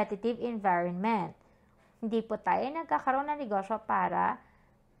competitive environment. Hindi po tayo nagkakaroon ng negosyo para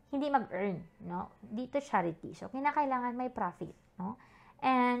hindi mag-earn, no? Dito charity. So, kinakailangan may profit, no?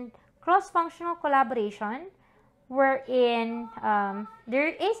 And cross-functional collaboration, wherein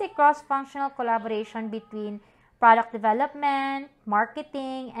there is a cross-functional collaboration between product development,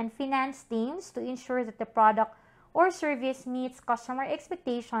 marketing, and finance teams to ensure that the product or service meets customer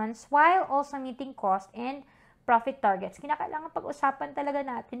expectations while also meeting cost and profit targets. Kinakailangan pag-usapan talaga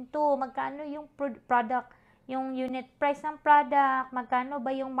natin to. Magkano yung product, yung unit price ng product, magkano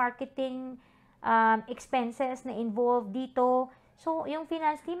ba yung marketing expenses na involved dito. So, yung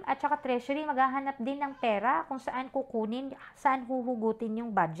finance team at saka treasury, maghahanap din ng pera kung saan kukunin, saan huhugutin yung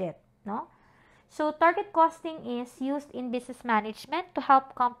budget, no? So, target costing is used in business management to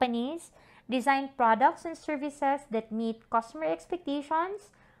help companies design products and services that meet customer expectations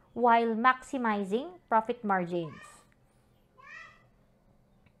while maximizing profit margins.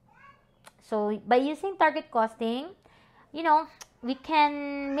 So, by using target costing, we can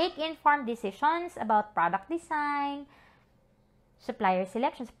make informed decisions about product design, supplier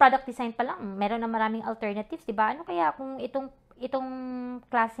selections. Product design pa lang, meron na maraming alternatives, diba? Ano kaya kung itong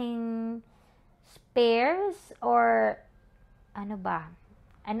klaseng spares or ano ba?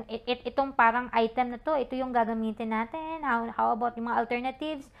 Itong parang item na to, ito yung gagamitin natin. How about yung mga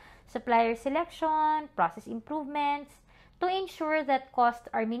alternatives? Supplier selection, process improvements, to ensure that costs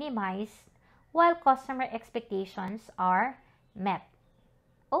are minimized while customer expectations are met.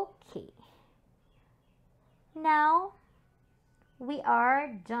 Okay. Now, we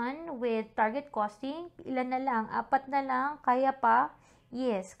are done with target costing. Ilan na lang? 4 na lang? Kaya pa?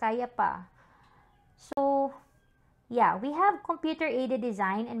 Yes, kaya pa. So, yeah, we have computer-aided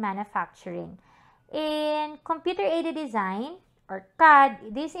design and manufacturing. In computer-aided design, or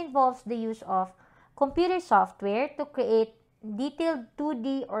CAD, this involves the use of computer software to create detailed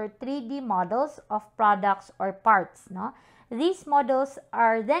 2D or 3D models of products or parts, no? These models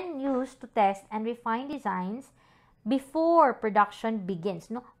are then used to test and refine designs before production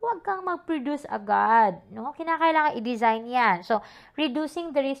begins, no? Huwag kang mag-produce agad, no? Kinakailangan i-design yan. So,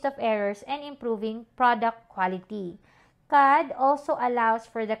 reducing the risk of errors and improving product quality. CAD also allows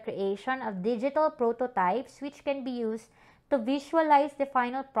for the creation of digital prototypes which can be used to visualize the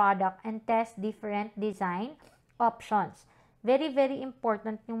final product and test different design options. Very, very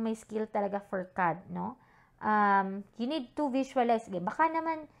important yung may skill talaga for CAD, no? You need to visualize. Baka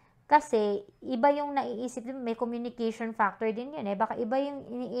naman kasi iba yung naiisip, may communication factor din yun eh. Baka iba yung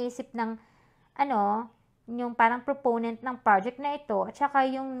iniisip ng yung parang proponent ng project na ito at saka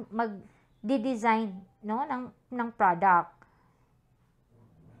yung mag-design, no, ng product.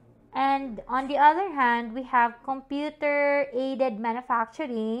 And on the other hand, we have computer-aided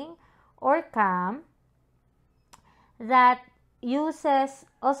manufacturing or CAM that uses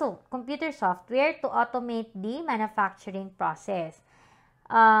also computer software to automate the manufacturing process.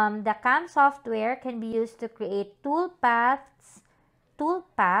 The CAM software can be used to create toolpaths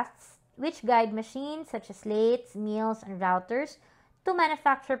which guide machines such as lathes, mills, and routers to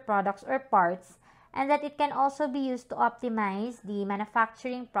manufacture products or parts, and that it can also be used to optimize the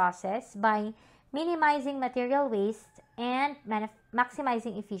manufacturing process by minimizing material waste and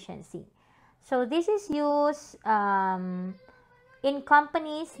maximizing efficiency. So this is used in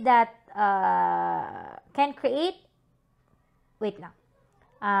companies that can create, wait lang,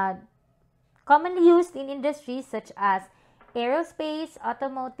 commonly used in industries such as aerospace,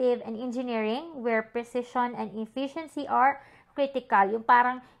 automotive, and engineering, where precision and efficiency are critical. Yung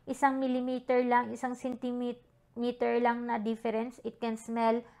parang isang millimeter lang, isang centimeter lang na difference, it can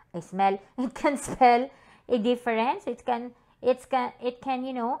it can spell a difference. It can,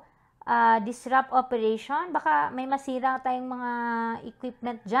 disrupt operation. Baka may masira tayong mga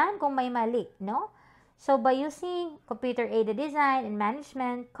equipment dyan kung may mali, no? So, by using computer-aided design and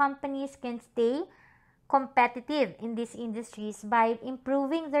management, companies can stay competitive in these industries by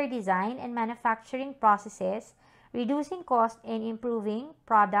improving their design and manufacturing processes, reducing cost, and improving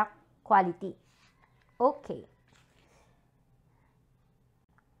product quality. Okay.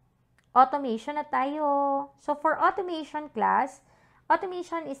 Automation na tayo. So, for automation class,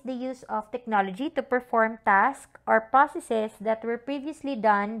 automation is the use of technology to perform tasks or processes that were previously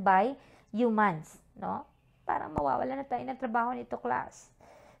done by humans. No? Parang mawawala na tayo ng trabaho nito, class.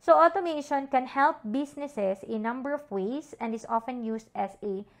 So, automation can help businesses in a number of ways and is often used as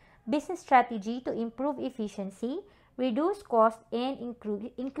a business strategy to improve efficiency, reduce cost, and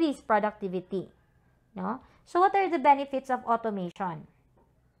increase productivity. No? So, what are the benefits of automation?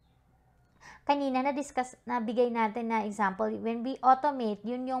 Kanina nabigay natin na example, when we automate,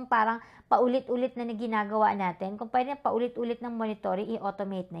 yun yung parang paulit-ulit na ginagawa natin. Kung pwede paulit-ulit ng monitoring,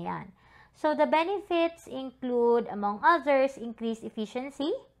 i-automate na yan. So, the benefits include, among others, increased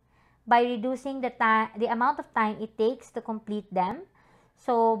efficiency by reducing the amount of time it takes to complete them.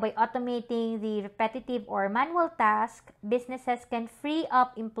 So, by automating the repetitive or manual task, businesses can free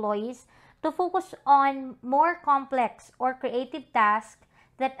up employees to focus on more complex or creative tasks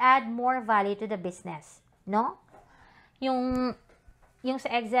that add more value to the business. No? Yung sa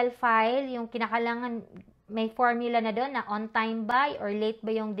Excel file, yung kinakailangan may formula na doon na on time ba or late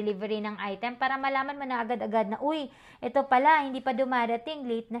ba yung delivery ng item para malaman mo na agad-agad na, uy, ito pala, hindi pa dumadating,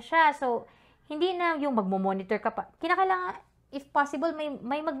 late na siya. So, hindi na yung magmo-monitor ka pa. Kinakailangan, if possible,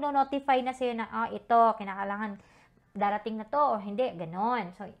 may magno-notify na sa'yo na, ito, kinakailangan darating na to o hindi,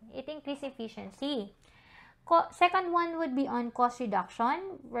 ganon. So, it increase efficiency. Second one would be on cost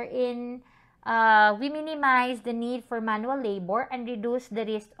reduction, wherein we minimize the need for manual labor and reduce the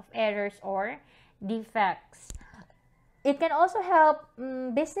risk of errors or defects. It can also help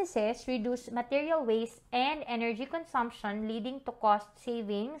businesses reduce material waste and energy consumption, leading to cost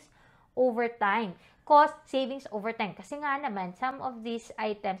savings over time. Cost savings over time. Kasi nga naman, some of these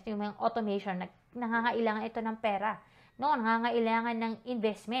items, yung mga automation, nangangailangan ito ng pera. No, nangangailangan ng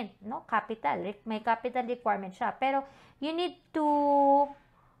investment, no, capital. May capital requirement siya. Pero you need to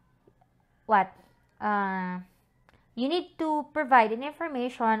you need to provide an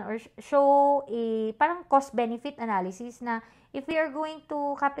information or show a parang cost-benefit analysis na if we are going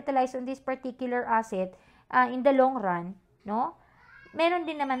to capitalize on this particular asset in the long run, no? Meron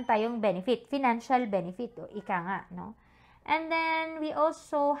din naman tayong benefit, financial benefit, o ika nga, no? And then we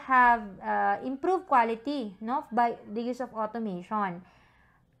also have improved quality, no, by the use of automation.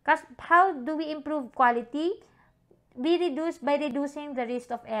 Because how do we improve quality? We reduce by reducing the risk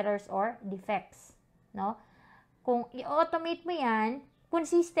of errors or defects, no? Kung i-automate mo yan,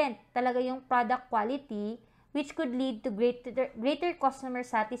 consistent talaga yung product quality, which could lead to greater customer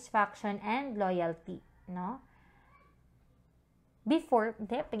satisfaction and loyalty, no? Before,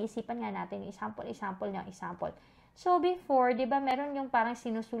 pag-isipan nga natin, example. So, before, di ba, meron yung parang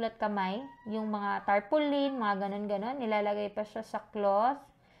sinusulat kamay, yung mga tarpaulin, mga ganon-ganon, nilalagay pa siya sa cloth,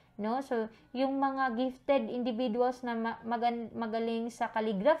 no? So, yung mga gifted individuals na magaling sa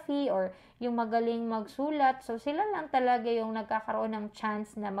calligraphy or yung magaling magsulat, so sila lang talaga yung nagkakaroon ng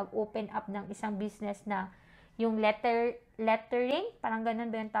chance na mag-open up ng isang business na yung lettering, parang ganun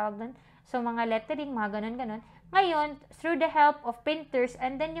ba yung tawag doon? So, mga lettering, mga ganon-ganon. Ngayon, through the help of printers,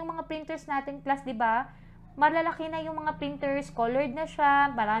 and then yung mga printers natin, class, di ba, malalaki na yung mga printers, colored na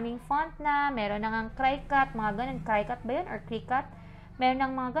siya, maraming font na, meron na ngang Cricut, mga ganun. Cricut ba yun? Or Cricut? Meron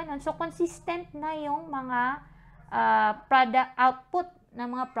ng mga ganun. So, consistent na yung mga product output ng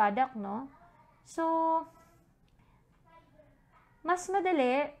mga product, no? So, mas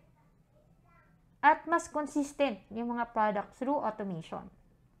madali at mas consistent yung mga product through automation.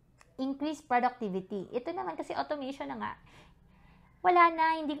 Increase productivity. Ito naman kasi automation na nga. Wala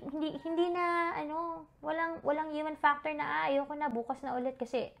na, hindi na, walang human factor na, ayoko na, bukas na ulit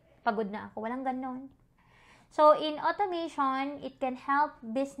kasi pagod na ako. Walang ganon. So, in automation, it can help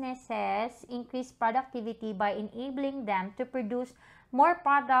businesses increase productivity by enabling them to produce more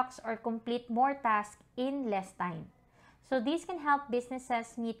products or complete more tasks in less time. So these can help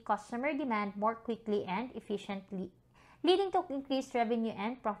businesses meet customer demand more quickly and efficiently, leading to increased revenue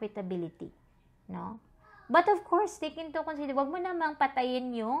and profitability. No? But of course, take into consideration, wag mo namang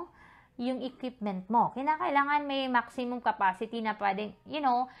patayin yung equipment mo. Kinakailangan may maximum capacity na pwedeng,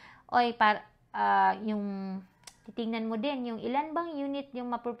 yung titingnan mo din yung ilan bang unit yung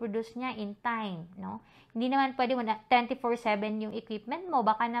mapoproduce niya in time, no? Hindi naman pwede 24/7 yung equipment mo,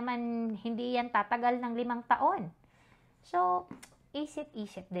 baka naman hindi yan tatagal ng 5 taon. So,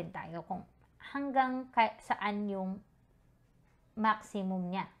 isip-isip din tayo kung hanggang saan yung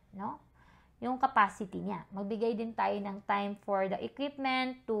maximum niya, no? Yung capacity niya. Magbigay din tayo ng time for the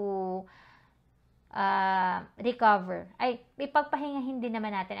equipment to recover. Ay, ipagpahingahin din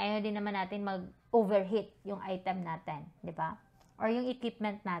naman natin. Ayaw din naman natin mag-overheat yung item natin, di ba? Or yung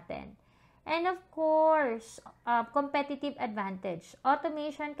equipment natin. And of course, competitive advantage.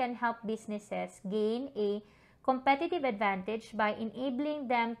 Automation can help businesses gain a competitive advantage by enabling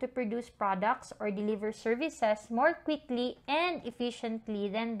them to produce products or deliver services more quickly and efficiently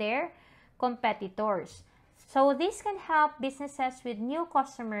than their competitors. So this can help businesses with new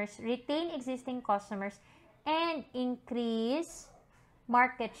customers retain existing customers and increase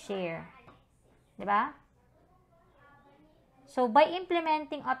market share. Diba? So by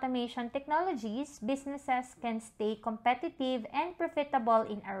implementing automation technologies, businesses can stay competitive and profitable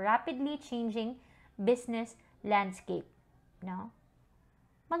in a rapidly changing business landscape. No?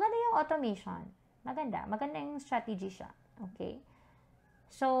 Maganda yung automation. Maganda yung strategy siya. Okay?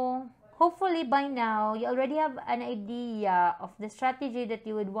 So, hopefully by now, you already have an idea of the strategy that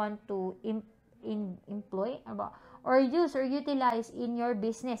you would want to employ or use or utilize in your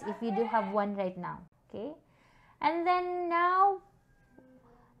business if you do have one right now. Okay? And then now,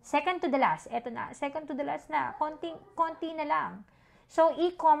 second to the last. Eto na, second to the last na. Konti na lang. So,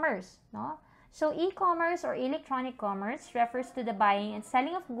 e-commerce, no? So, e-commerce or electronic commerce refers to the buying and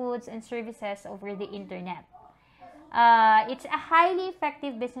selling of goods and services over the internet. It's a highly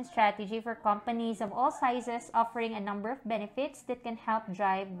effective business strategy for companies of all sizes, offering a number of benefits that can help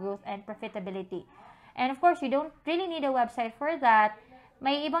drive growth and profitability. And of course, you don't really need a website for that.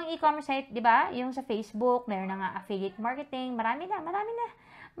 May ibang e-commerce site, di ba? Yung sa Facebook, mayroon na nga affiliate marketing. Marami na.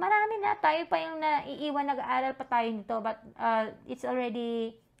 Tayo pa yung naiiwan, nag-aaral pa tayo nito, but it's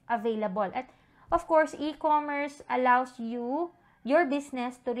already available. At of course, e-commerce allows your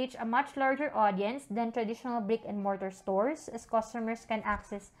business to reach a much larger audience than traditional brick-and-mortar stores, as customers can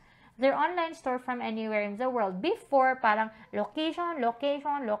access their online store from anywhere in the world. Before, parang location.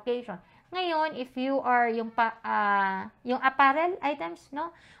 Ngayon, if you are yung apparel items,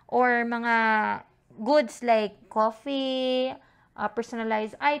 no? Or mga goods like coffee,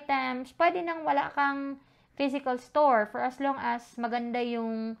 personalized items, pwede nang wala kang physical store for as long as maganda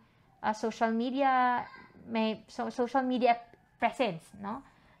yung social media, may social media presence, no?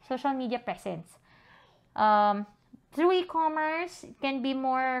 Social media presence. Through e-commerce, it can be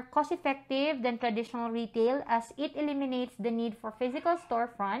more cost-effective than traditional retail as it eliminates the need for physical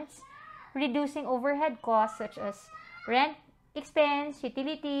storefronts, reducing overhead costs such as rent, expense,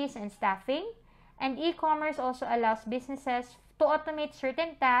 utilities, and staffing. And e-commerce also allows businesses to automate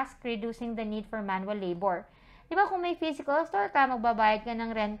certain tasks, reducing the need for manual labor. Diba kung may physical store ka, magbabayad ka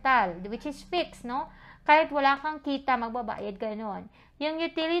ng rental, which is fixed, no? Kahit wala kang kita, magbabayad ka nun. Yung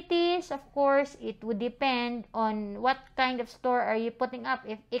utilities, of course, it would depend on what kind of store are you putting up.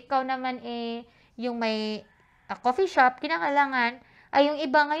 If ikaw naman yung may coffee shop, kinakailangan, yung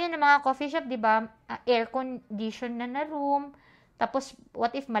iba ngayon ng mga coffee shop, diba, air condition na room. Tapos,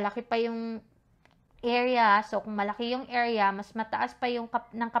 what if malaki pa yung area? So, kung malaki yung area, mas mataas pa yung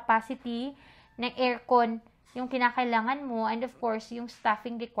ng capacity ng aircon yung kinakailangan mo, and of course, yung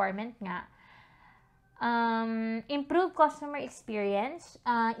staffing requirement nga. Improve customer experience.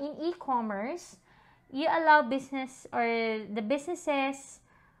 In e-commerce, you allow the businesses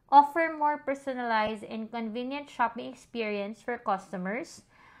offer more personalized and convenient shopping experience for customers.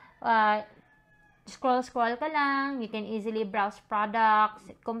 Scroll ka lang, you can easily browse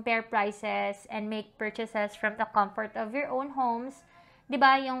products, compare prices, and make purchases from the comfort of your own homes.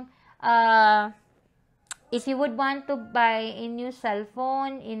 Diba yung if you would want to buy a new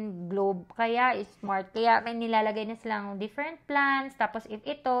cellphone in Globe kaya, Smart kaya, may nilalagay na silang different plans. Tapos if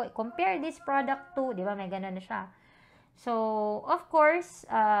ito, compare this product to, di ba, may ganun na siya. So, of course,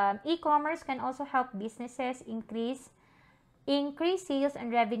 e-commerce can also help businesses increase sales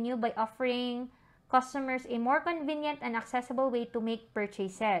and revenue by offering customers a more convenient and accessible way to make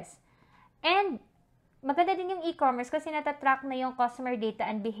purchases. And, maganda din yung e-commerce kasi natatrack na yung customer data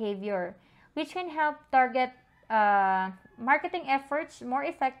and behavior, which can help target marketing efforts more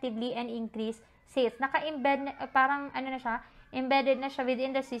effectively and increase sales. Naka-embed, parang ano na siya, embedded na siya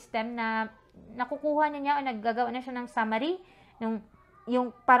within the system na nakukuha niya o naggagawa na siya ng summary ng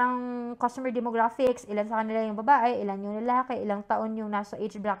yung parang customer demographics, ilan sa kanila yung babae, ilan yung lalaki, ilang taon yung nasa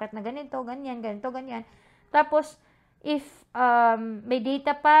age bracket na ganito, ganyan, ganito, ganyan. Tapos, if may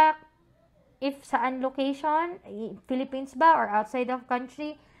data pa, if saan location, Philippines ba or outside of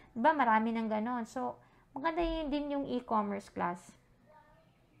country, diba marami ng ganon. So, maganda yun din yung e-commerce class.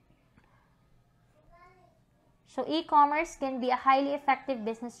 So, e-commerce can be a highly effective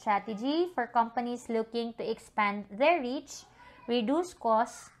business strategy for companies looking to expand their reach, reduce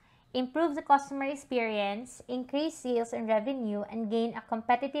costs, improve the customer experience, increase sales and revenue, and gain a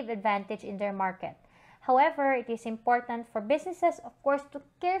competitive advantage in their market. However, it is important for businesses, of course, to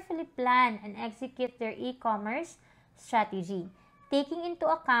carefully plan and execute their e-commerce strategy, taking into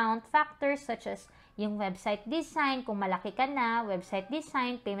account factors such as yung website design, kung malaki ka na, website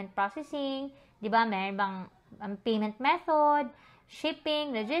design, payment processing, di ba, meron bang payment method,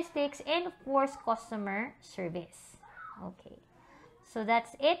 shipping, logistics, and of course, customer service. Okay. So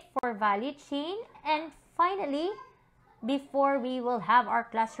that's it for value chain. And finally, before we will have our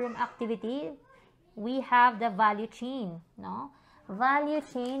classroom activity, we have the value chain, no? Value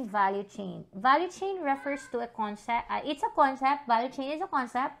chain, value chain. Value chain refers to a concept, value chain is a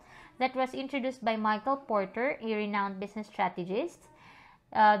concept that was introduced by Michael Porter, a renowned business strategist.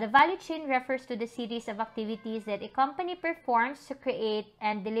 The value chain refers to the series of activities that a company performs to create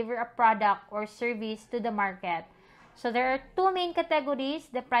and deliver a product or service to the market. So there are two main categories,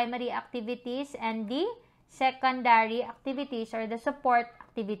 the primary activities and the secondary activities or the support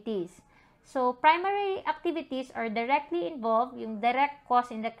activities. So primary activities are directly involved, yung direct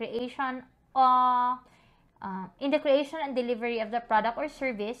cost in the creation and delivery of the product or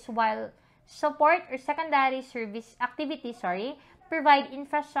service, while support or secondary service activities, provide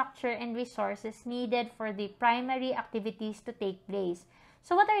infrastructure and resources needed for the primary activities to take place.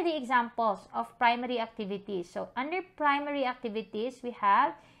 So what are the examples of primary activities? So under primary activities, we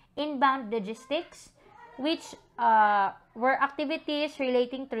have inbound logistics, which were activities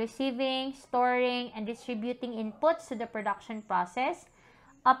relating to receiving, storing, and distributing inputs to the production process.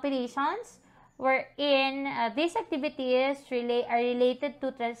 Operations, wherein these activities are related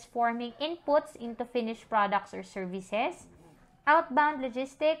to transforming inputs into finished products or services. Outbound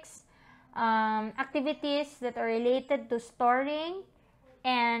logistics, activities that are related to storing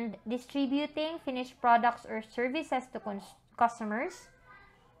and distributing finished products or services to customers.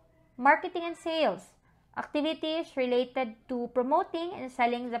 Marketing and sales, activities related to promoting and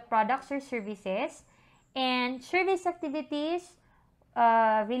selling the products or services. And service activities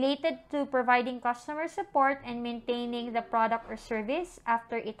related to providing customer support and maintaining the product or service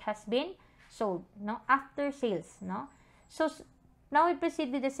after it has been sold, after sales, So now we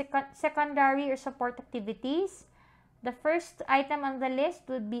proceed with the secondary or support activities. The first item on the list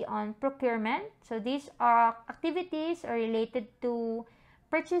would be on procurement. So these are activities are related to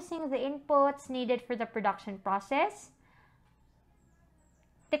purchasing the inputs needed for the production process.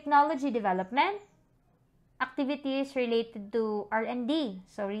 Technology development, activities related to R&D,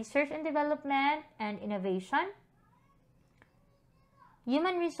 so research and development and innovation.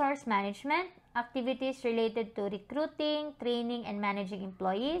 Human resource management, activities related to recruiting, training, and managing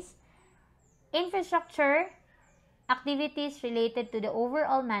employees. Infrastructure, activities related to the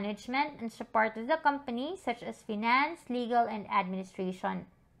overall management and support of the company, such as finance, legal, and administration.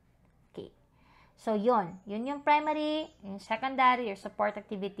 Okay. So, yun yung primary, yung secondary, or support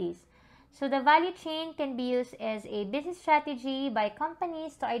activities. So, the value chain can be used as a business strategy by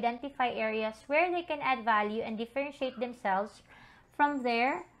companies to identify areas where they can add value and differentiate themselves from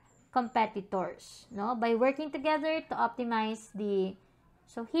their competitors, by working together to optimize the...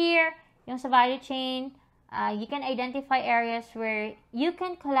 So, here, yung sa value chain, you can identify areas where you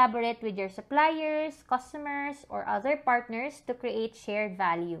can collaborate with your suppliers, customers, or other partners to create shared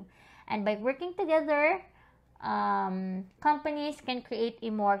value. And by working together, companies can create a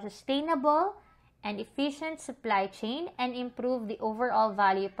more sustainable and efficient supply chain and improve the overall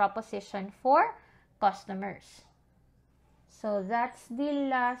value proposition for customers. So that's the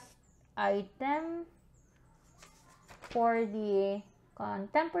last item for the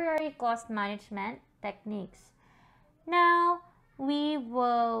contemporary cost management techniques. Now, we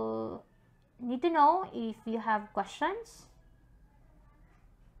will need to know if you have questions.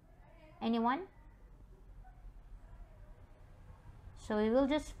 Anyone? So we will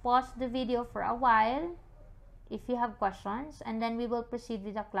just pause the video for a while if you have questions, and then we will proceed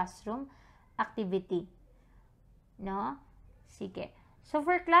with the classroom activity. Sige. So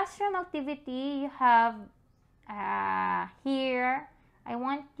for classroom activity, you have here I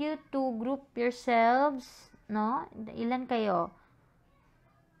want you to group yourselves, no? Ilan kayo?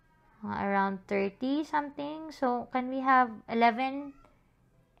 Around 30 something. So, can we have 11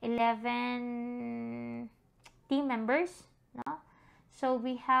 team members, no? So,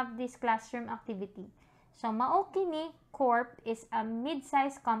 we have this classroom activity. So, Maokini Corp is a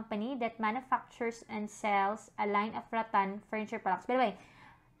mid-sized company that manufactures and sells a line of rattan furniture products. By the way,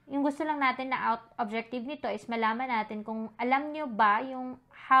 yung gusto lang natin na objective nito is malaman natin kung alam nyo ba yung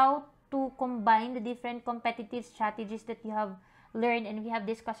how to combine the different competitive strategies that you have learned and we have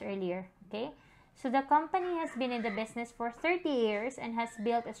discussed earlier. Okay? So, the company has been in the business for 30 years and has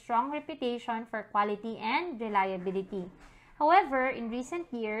built a strong reputation for quality and reliability. However, in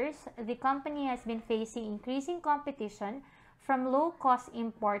recent years, the company has been facing increasing competition from low-cost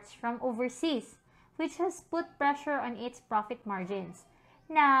imports from overseas, which has put pressure on its profit margins.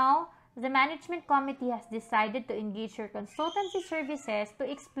 Now, the management committee has decided to engage your consultancy services to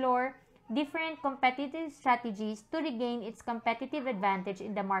explore different competitive strategies to regain its competitive advantage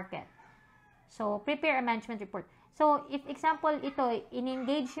in the market. So, prepare a management report. So, if example, ito,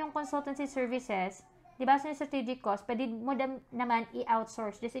 in-engage yung consultancy services, di ba sa strategic cost, pwede mo naman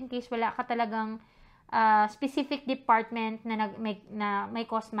i-outsource just in case wala ka talagang specific department na may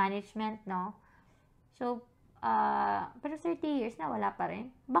cost management, no? So, pero 30 years na wala pa rin.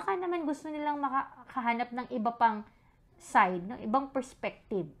 Baka naman gusto nilang makahanap ng iba pang side, no? Ibang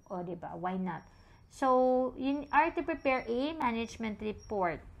perspective. O, di ba? Why not? So, you are to prepare a management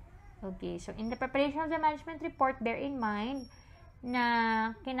report. Okay, so in the preparation of the management report, bear in mind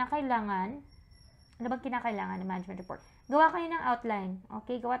na ano bang kinakailangan ng management report? Gawa kayo ng outline.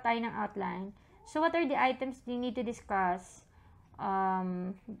 Okay, gawa tayo ng outline. So, what are the items you need to discuss?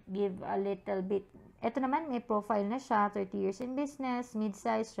 Give a little bit. Ito naman, may profile na siya. 30 years in business,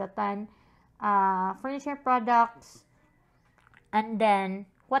 mid-size, rattan, furniture products. And then,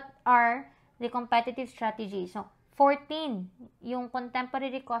 what are the competitive strategies? So, 14, yung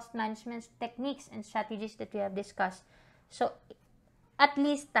contemporary cost management techniques and strategies that we have discussed. So, at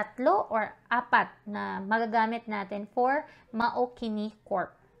least 3 or 4 na magagamit natin for Maokini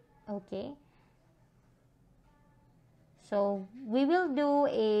Corp. Okay? So, we will do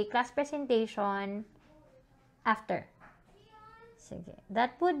a class presentation after. Sige.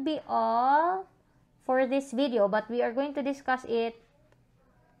 That would be all for this video, but we are going to discuss it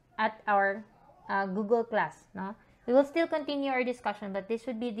at our Google class. No? We will still continue our discussion, but this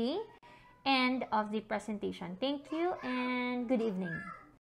would be the end of the presentation. Thank you and good evening.